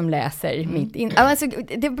journalister som läser mitt alltså,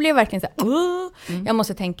 det blev verkligen så här, jag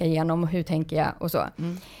måste tänka igenom hur tänker jag och så.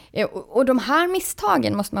 Och de här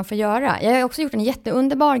misstagen måste man få göra. Jag har också gjort en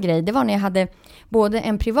jätteunderbar grej. Det var när jag hade både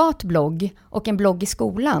en privat blogg och en blogg i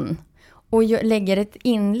skolan. Och jag lägger ett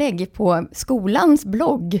inlägg på skolans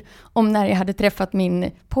blogg om när jag hade träffat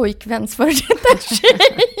min pojkväns fördetta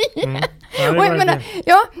tjej. Och jag menar,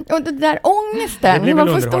 och det där ångesten, när man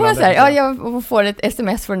får stå så här, jag får ett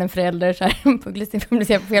sms från en förälder så här,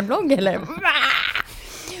 publicera på fel blogg eller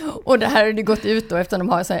och det här har det gått ut då efter de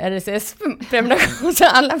har så här RSS-prenumeration, så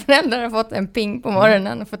alla föräldrar har fått en ping på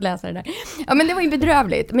morgonen och fått läsa det där. Ja, men det var ju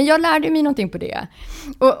bedrövligt. Men jag lärde mig någonting på det.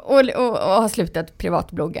 Och har slutat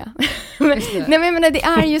privatblogga. Nej, men det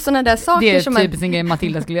är ju sådana där saker det är som typ en grej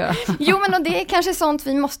Matilda skulle göra. Jo, men och det är kanske sånt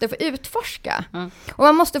vi måste få utforska. Och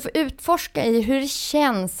man måste få utforska i hur det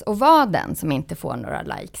känns att vara den som inte får några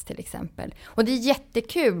likes till exempel. Och det är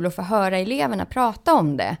jättekul att få höra eleverna prata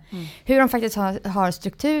om det. Hur de faktiskt har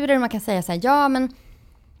strukturer. Man kan säga så här,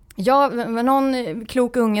 någon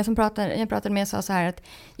klok unge som jag pratade med sa så här att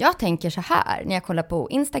jag tänker så här när jag kollar på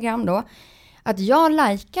Instagram då, att jag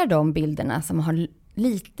likar de bilderna som har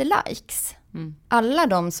lite likes. Alla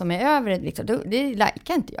de som är över liksom, det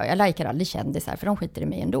likar inte jag. Jag likar aldrig kändisar för de skiter i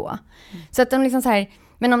mig ändå. Så att de liksom så här,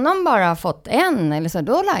 men om någon bara har fått en eller så,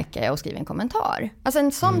 då likar jag och skriver en kommentar. Alltså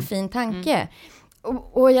en sån fin tanke.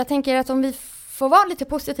 Och jag tänker att om vi får vara lite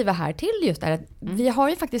positiva här till just det här, att vi har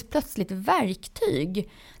ju faktiskt plötsligt verktyg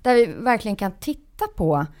där vi verkligen kan titta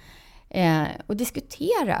på och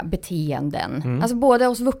diskutera beteenden. Alltså både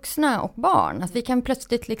hos vuxna och barn. Att vi kan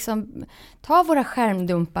plötsligt liksom ta våra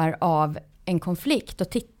skärmdumpar av en konflikt och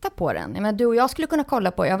titta på den. Jag menar, du och jag skulle kunna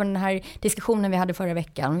kolla på den här diskussionen vi hade förra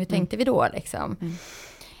veckan. Hur tänkte vi då liksom?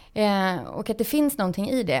 Och att det finns någonting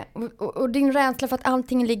i det. Och din rädsla för att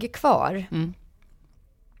allting ligger kvar.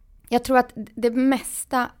 Jag tror att det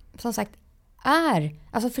mesta, som sagt,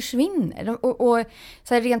 försvinner. Och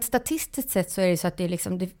så här, rent statistiskt sett så är det så att det är,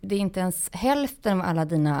 liksom, det är inte ens hälften av alla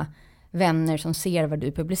dina vänner som ser vad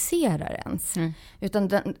du publicerar ens. Utan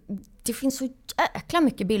det finns så jäkla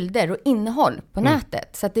mycket bilder och innehåll på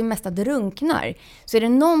nätet. Så att det mesta drunknar. Så är det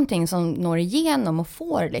någonting som når igenom och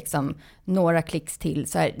får liksom några klicks till.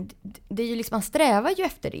 Så här, det är ju liksom, man strävar ju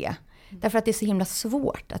efter det. Därför att det är så himla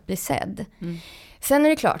svårt att bli sedd. Sen är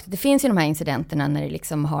det klart, det finns ju de här incidenterna när det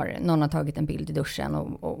liksom någon har tagit en bild i duschen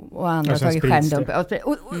och andra har tagit skärmdump.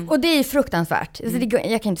 Och det är fruktansvärt. Alltså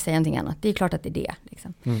jag kan inte säga någonting annat. Det är klart att det är det.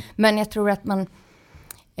 Liksom. Men jag tror att man,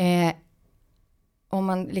 om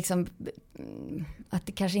man liksom, att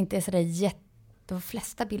det kanske inte är sådär de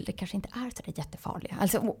flesta bilder kanske inte är sådär jättefarliga.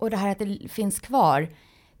 Alltså, och det här att det finns kvar.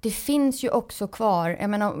 Det finns ju också kvar,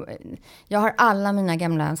 jag har alla mina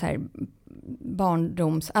gamla så här,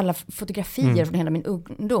 alla fotografier från hela min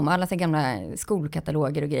ungdom, alla så gamla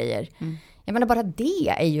skolkataloger och grejer. Jag menar, bara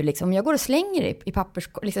det är ju liksom, om jag går och slänger i pappers,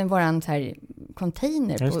 liksom våran så här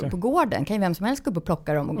container på gården, kan ju vem som helst gå upp och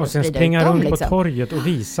plocka dem och sen springa runt liksom på torget och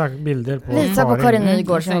visa bilder på Karin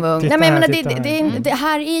Nygård som var ung. Nej, men jag menar, det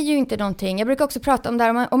här är ju inte någonting. Jag brukar också prata om det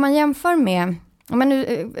här, om man jämför med, om man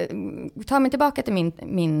nu tar mig tillbaka till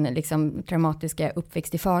min liksom traumatiska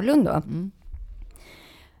uppväxt i Falun då.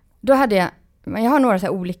 Då hade jag har några så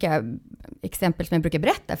här olika exempel som jag brukar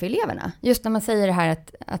berätta för eleverna. Just när man säger det här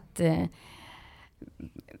att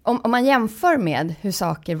om man jämför med hur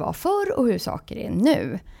saker var förr och hur saker är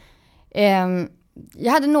nu.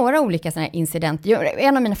 Jag hade några olika såna här incidenter.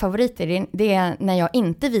 En av mina favoriter det är när jag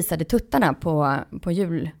inte visade tuttarna på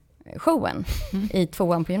julshowen i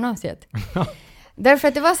 2:an på gymnasiet. Därför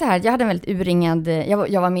att det var så här, jag hade en väldigt urringad,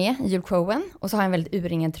 jag var med i julshowen och så har jag en väldigt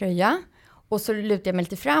urringad tröja. Och så lutar jag mig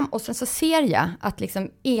lite fram och sen så ser jag att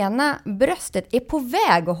liksom ena bröstet är på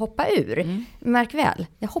väg att hoppa ur. Märk väl,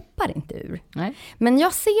 jag hoppar inte ur. Nej. Men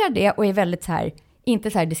jag ser det och är väldigt så här,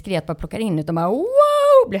 inte så här diskret bara plockar in, utan bara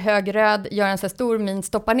wow, blir högröd, gör en så här stor min,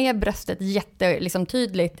 stoppar ner bröstet jätte liksom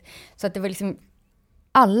tydligt. Så att det var liksom,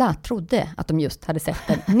 alla trodde att de just hade sett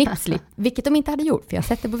en nipslip, vilket de inte hade gjort, för jag har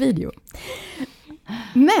sett det på video.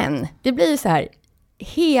 Men det blir ju så här,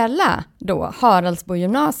 hela då Haraldsbo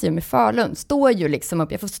gymnasium i Falun står ju liksom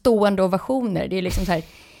upp. Jag får stående ovationer. Det är liksom så här,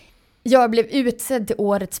 jag blev utsedd till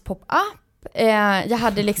årets pop-up Jag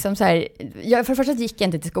hade liksom så här, för det första gick jag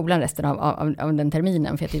inte till skolan resten av den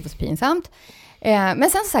terminen för jag tyckte det var så pinsamt. Men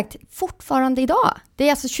sen sagt, fortfarande idag, det är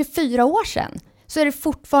alltså 24 år sedan, så är det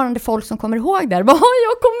fortfarande folk som kommer ihåg där. Bara,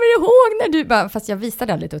 jag kommer ihåg när du bara, fast jag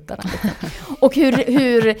visade aldrig tuttarna. Och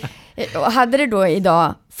hur hade det då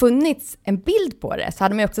idag funnits en bild på det, så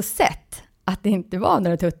hade man ju också sett att det inte var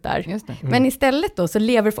några tuttar. Just det. Men istället då så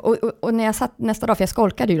lever, och när jag satt nästa dag, för jag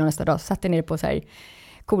skolkade ju då nästa dag, så satt jag nere på så här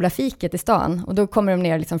coola fiket i stan. Och då kommer de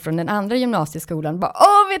ner liksom från den andra gymnasieskolan och bara,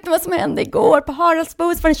 vet du vad som hände igår på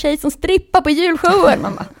Haraldsbos? Var en tjej som strippade på julshowen.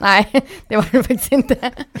 Man bara, nej, det var det faktiskt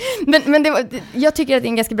inte. Men det var, jag tycker att det är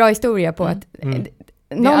en ganska bra historia på att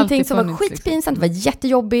någonting som var skitpinsamt, det var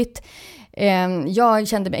jättejobbigt. Jag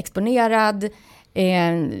kände mig exponerad.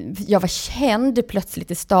 Jag var känd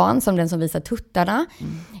plötsligt i stan som den som visade tuttarna.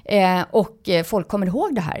 Och folk kommer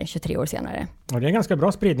ihåg det här 23 år senare. Och det är en ganska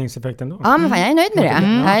bra spridningseffekt ändå. Ja, men fan, jag är nöjd med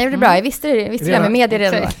det. Jag gjorde det bra. Jag visste det med media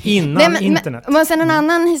redan då. Innan internet. Men sen en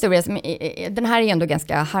annan historia, som, den här är ändå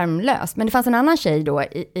ganska harmlös. Men det fanns en annan tjej då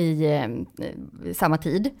i samma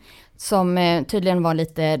tid som tydligen var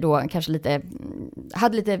lite då, kanske lite,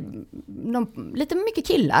 hade lite mycket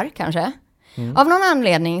killar kanske. Av någon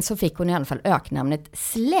anledning så fick hon i alla fall öknamnet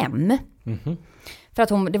Slem. För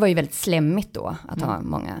att det var ju väldigt slemmigt då att ha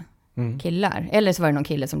många killar. Eller så var det någon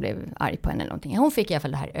kille som blev arg på henne eller någonting. Hon fick i alla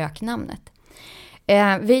fall det här öknamnet.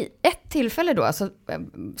 Vid ett tillfälle då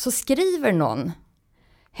så skriver någon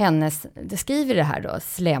det skriver det här då,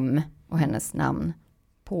 Slem och hennes namn,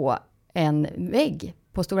 på en vägg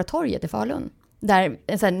på Stora torget i Falun. Där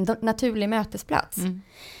en sån här naturlig mötesplats.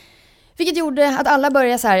 Vilket gjorde att alla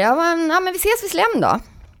började så här, ja men vi ses vid Slem då.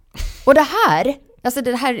 Och det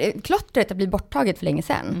här klottret har blivit borttaget för länge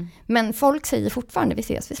sedan. Men folk säger fortfarande, vi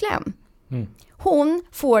ses vid Slem. Hon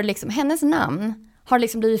får liksom, hennes namn har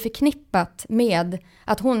liksom blivit förknippat med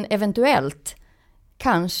att hon eventuellt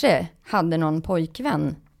kanske hade någon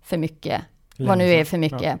pojkvän för mycket. Vad nu är för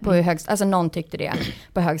mycket på alltså någon tyckte det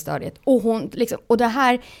på högstadiet. Och hon liksom, och det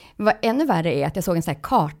här var ännu värre är att jag såg en sån här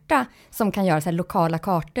karta som kan göra så här lokala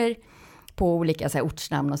kartor på olika så här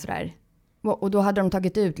ortsnamn och sådär. Och då hade de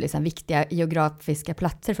tagit ut liksom viktiga geografiska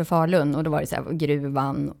platser för Falun. Och då var det så här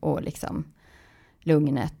Gruvan och liksom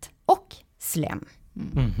Lugnet och Slem.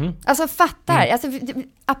 Alltså fattar. Alltså,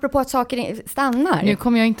 apropå att saker stannar. Nu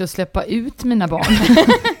kommer jag inte att släppa ut mina barn.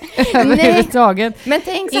 Överhuvudtaget. Men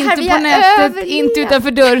tänk så inte här, på nätet, inte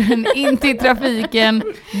utanför dörren, inte i trafiken.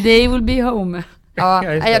 They will be home. Ja,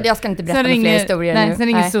 jag ska inte berätta fler historier nu. Sen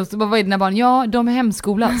ringer SOS och bara, vad är dina barn? Ja, de är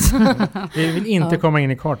hemskolas. Vi vill inte komma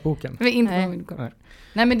in i kartboken.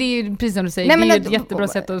 Nej, men det är ju precis som du säger. Det är ju ett jättebra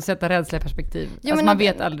sätt att sätta rädsla i perspektiv. Alltså, man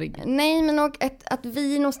vet aldrig. Nej, men att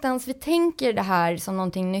vi någonstans, vi tänker det här som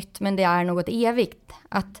någonting nytt, men det är något evigt.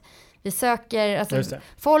 Att vi söker, alltså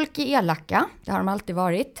folk är elaka, det har de alltid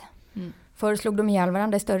varit. Förr slog de ihjäl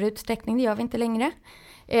varandra i större utsträckning, det gör vi inte längre.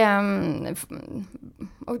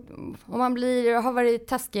 Och man har varit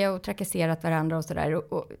taskiga och trakasserat varandra och sådär.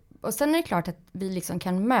 Och sen är det klart att vi liksom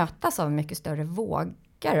kan mötas av mycket större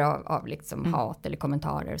vågor av liksom hat eller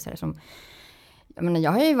kommentarer och sådär. Som,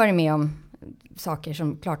 jag har ju varit med om saker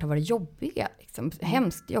som klart har varit jobbiga, liksom,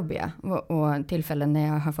 hemskt jobbiga. Och tillfällen när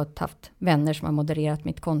jag har haft vänner som har modererat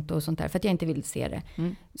mitt konto och sånt där, för att jag inte vill se det.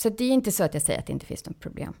 Så det är inte så att jag säger att det inte finns något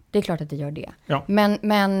problem. Det är klart att det gör det. Ja.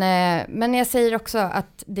 Men jag säger också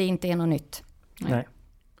att det inte är något nytt.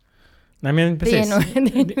 Nej, men precis.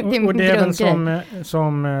 Det är väl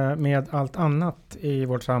som med allt annat i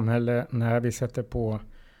vårt samhälle, när vi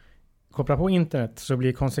kopplar på internet, så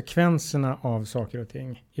blir konsekvenserna av saker och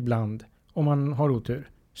ting ibland, om man har otur,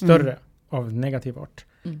 större av negativ art.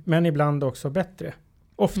 Men ibland också bättre.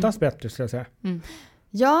 Oftast bättre, skulle jag säga.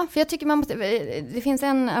 Ja, för jag tycker det finns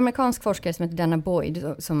en amerikansk forskare som heter Dana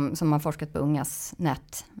Boyd som har forskat på ungas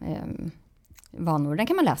vanor. Den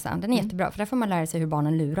kan man läsa. Den är jättebra, för där får man lära sig hur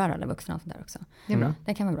barnen lurar alla vuxna och sånt där också. Det är bra.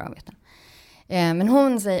 Den kan vara bra att veta. Men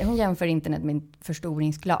hon jämför internet med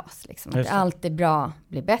förstoringsglas. Liksom. Att allt är bra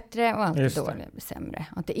blir bättre och allt är dåligt blir sämre.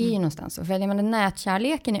 Att det är ju någonstans så. För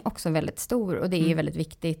nätkärleken är också väldigt stor och det är väldigt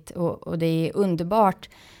viktigt. Och det är underbart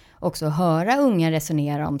också att höra unga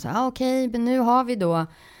resonera om så här, okej, men nu har vi då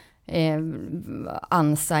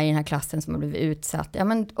Ansa i den här klassen som har blivit utsatt. Ja,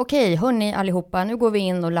 men okej, hörni allihopa, nu går vi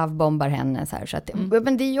in och lovebombar henne så här. Så att,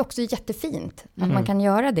 men det är ju också jättefint att man kan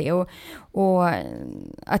göra det. Och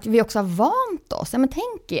att vi också har vant oss. Ja, men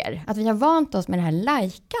tänk er att vi har vant oss med det här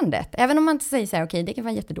lajkandet. Även om man inte säger så här, okej, det kan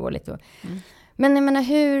vara jättedåligt. Men jag menar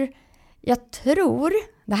jag tror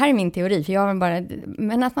det här är min teori, för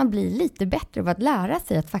men att man blir lite bättre av att lära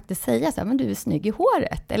sig att faktiskt säga så här, men du är snygg i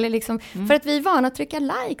håret. Eller liksom, för att vi är vana att trycka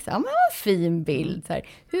likes, men vad fin bild. Så här.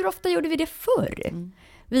 Hur ofta gjorde vi det förr?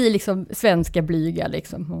 Vi är liksom svenska blyga,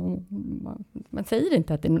 liksom. Man säger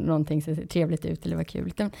inte att det är någonting som ser trevligt ut eller var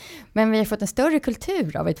kul. Men vi har fått en större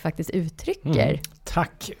kultur av att faktiskt uttrycker.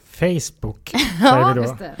 Tack Facebook. Ja, då.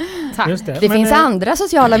 just det. Tack. Just det. Det finns andra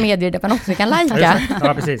sociala medier där man också kan lajka.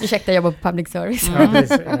 Ja, precis. Ursäkta, jag jobbar på public service. Ja,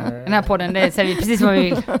 den här podden, det säger vi precis vad vi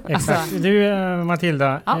vill. Exakt. Du,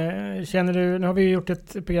 Matilda, känner du, nu har vi gjort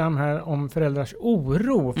ett program här om föräldrars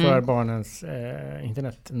oro för barnens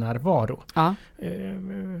internetnärvaro. Ja.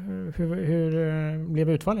 Hur blev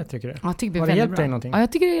utfallet, tycker du? Ja, tycker har det hjälpt dig någonting? Ja,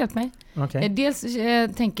 jag tycker det har hjälpt mig. Okay. Dels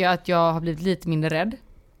tänker jag att jag har blivit lite mindre rädd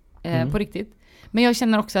på riktigt. Men jag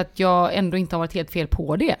känner också att jag ändå inte har varit helt fel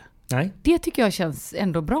på det. Nej. Det tycker jag känns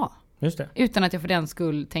ändå bra. Just det. Utan att jag för den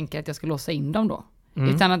skull tänker att jag ska låsa in dem då.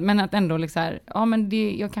 Men att ändå liksom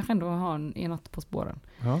jag kanske ändå är något på spåren.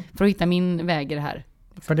 Ja. För att hitta min väg i det här.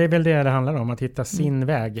 Liksom. För det är väl det handlar om, att hitta sin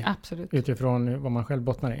väg. Absolut. Utifrån vad man själv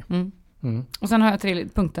bottnar i. Och sen har jag 3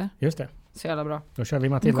 punkter. Just det. Så jävla bra. Då kör vi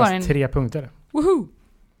Matildas 3 punkter. Woohoo!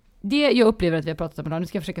 Det jag upplever att vi har pratat om idag. Nu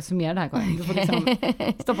ska jag försöka summera det här, Karin. Du får liksom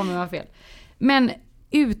stoppa mig om jag har fel. Men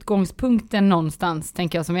utgångspunkten någonstans,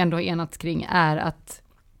 tänker jag, som vi ändå har enats kring, är att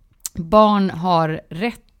barn har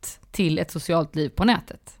rätt till ett socialt liv på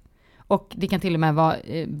nätet. Och det kan till och med vara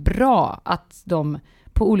bra att de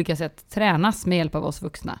på olika sätt tränas med hjälp av oss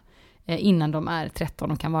vuxna innan de är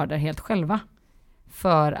 13 och kan vara där helt själva.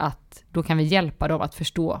 För att då kan vi hjälpa dem att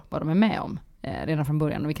förstå vad de är med om redan från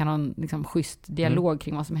början. Och vi kan ha en liksom schysst dialog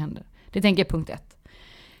kring vad som händer. Det tänker jag punkt 1.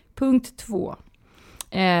 Punkt 2.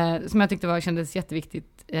 Som jag tyckte kändes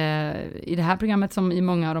jätteviktigt i det här programmet, som i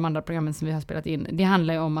många av de andra programmen som vi har spelat in. Det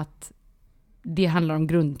handlar ju om att det handlar om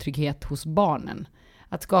grundtrygghet hos barnen.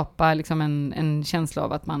 Att skapa liksom en känsla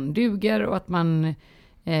av att man duger och att man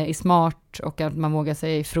är smart och att man vågar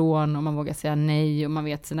säga ifrån och man vågar säga nej och man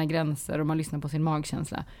vet sina gränser och man lyssnar på sin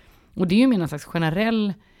magkänsla. Och det är ju med någon slags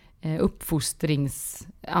generell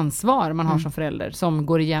uppfostringsansvar man har som förälder, som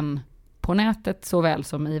går igen på nätet såväl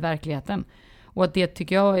som i verkligheten. Och att det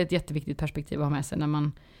tycker jag är ett jätteviktigt perspektiv att ha med sig när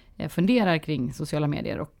man funderar kring sociala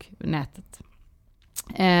medier och nätet.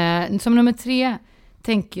 Som nummer 3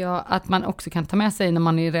 tänker jag att man också kan ta med sig när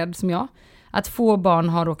man är rädd som jag. Att få barn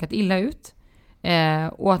har råkat illa ut.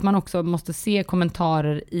 Och att man också måste se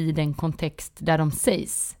kommentarer i den kontext där de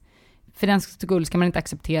sägs. För den skull ska man inte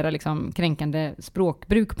acceptera liksom kränkande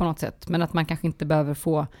språkbruk på något sätt. Men att man kanske inte behöver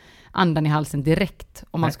få andan i halsen direkt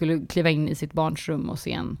om man skulle kliva in i sitt barns rum och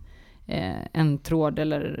se en tråd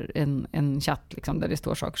eller en chatt liksom, där det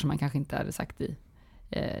står saker som man kanske inte hade sagt i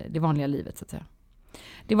det vanliga livet, så att säga.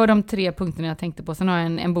 Det var de 3 punkterna jag tänkte på. Sen har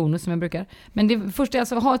jag en bonus som jag brukar. Men det första är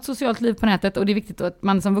alltså att ha ett socialt liv på nätet, och det är viktigt att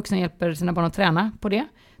man som vuxen hjälper sina barn att träna på det.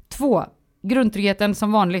 2. Grundtryggheten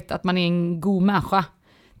som vanligt, att man är en god människa.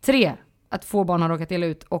 3. Att få barn har råkat illa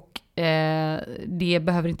ut, och det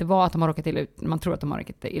behöver inte vara att de har råkat illa ut. Man tror att de har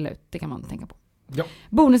råkat illa ut. Det kan man tänka på. Ja.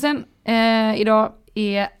 Bonusen idag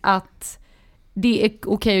är att det är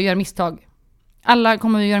okej att göra misstag. Alla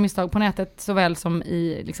kommer att göra misstag på nätet såväl som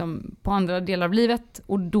liksom, på andra delar av livet.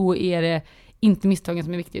 Och då är det inte misstagen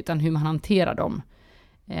som är viktiga, utan hur man hanterar dem.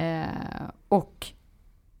 Och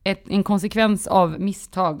en konsekvens av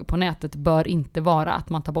misstag på nätet bör inte vara att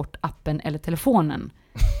man tar bort appen eller telefonen.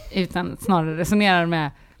 Utan snarare resonerar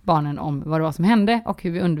med barnen om vad det var som hände och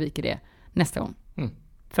hur vi undviker det nästa gång.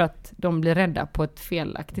 För att de blir rädda på ett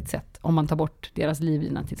felaktigt sätt om man tar bort deras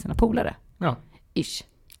livlina till sina polare. Ja. Ish.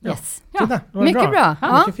 Yes. Ja. Mycket bra.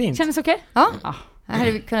 Ja. Mycket fint. Kändes okej? Ja. Här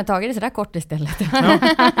hade vi kunnat ta det sådär kort istället.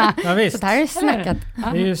 Ja, visst. Så här är snackat.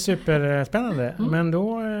 Det är ju superspännande. Men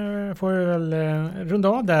då får vi väl runda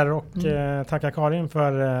av där och tacka Karin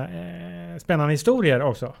för spännande historier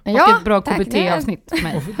också. Och ett bra KBT-avsnitt.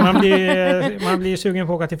 Man blir sugen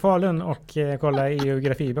på att åka till Falun och kolla i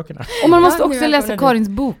geografiböckerna. Och man måste också läsa Karins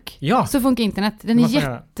bok. Ja. Så funkar internet. Den är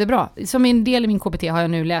jättebra. Som en del i min KBT har jag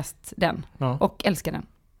nu läst den. Ja. Och älskar den.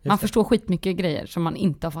 Man förstår skitmycket grejer som man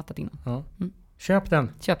inte har fattat innan. Ja. Köp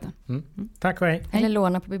den. Tack och hej. Eller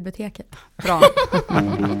låna på biblioteket. Bra.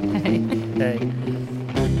 Hej. Hej.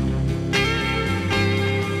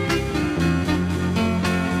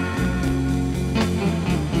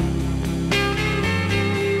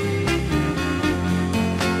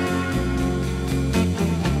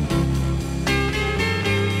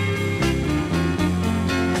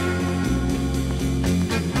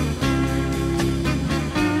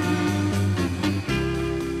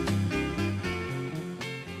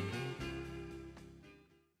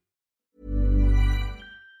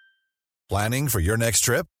 Planning for your next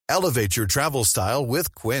trip? Elevate your travel style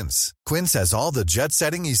with Quince. Quince has all the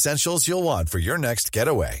jet-setting essentials you'll want for your next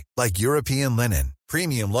getaway, like European linen,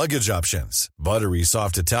 premium luggage options, buttery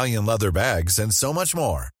soft Italian leather bags, and so much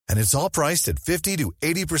more. And it's all priced at 50 to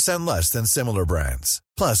 80% less than similar brands.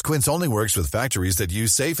 Plus, Quince only works with factories that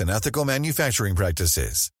use safe and ethical manufacturing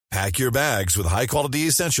practices. Pack your bags with high-quality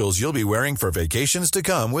essentials you'll be wearing for vacations to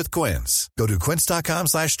come with Quince. Go to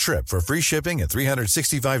quince.com/trip for free shipping and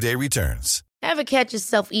 365-day returns. Ever catch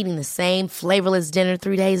yourself eating the same flavorless dinner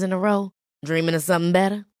 3 days in a row? Dreaming of something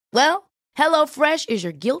better? Well, HelloFresh is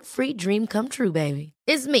your guilt-free dream come true, baby.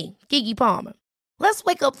 It's me, Keke Palmer. Let's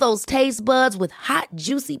wake up those taste buds with hot,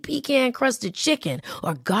 juicy pecan-crusted chicken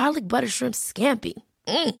or garlic butter shrimp scampi.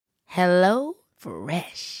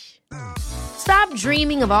 HelloFresh. Stop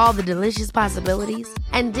dreaming of all the delicious possibilities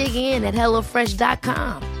and dig in at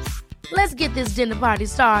HelloFresh.com. Let's get this dinner party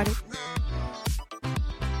started.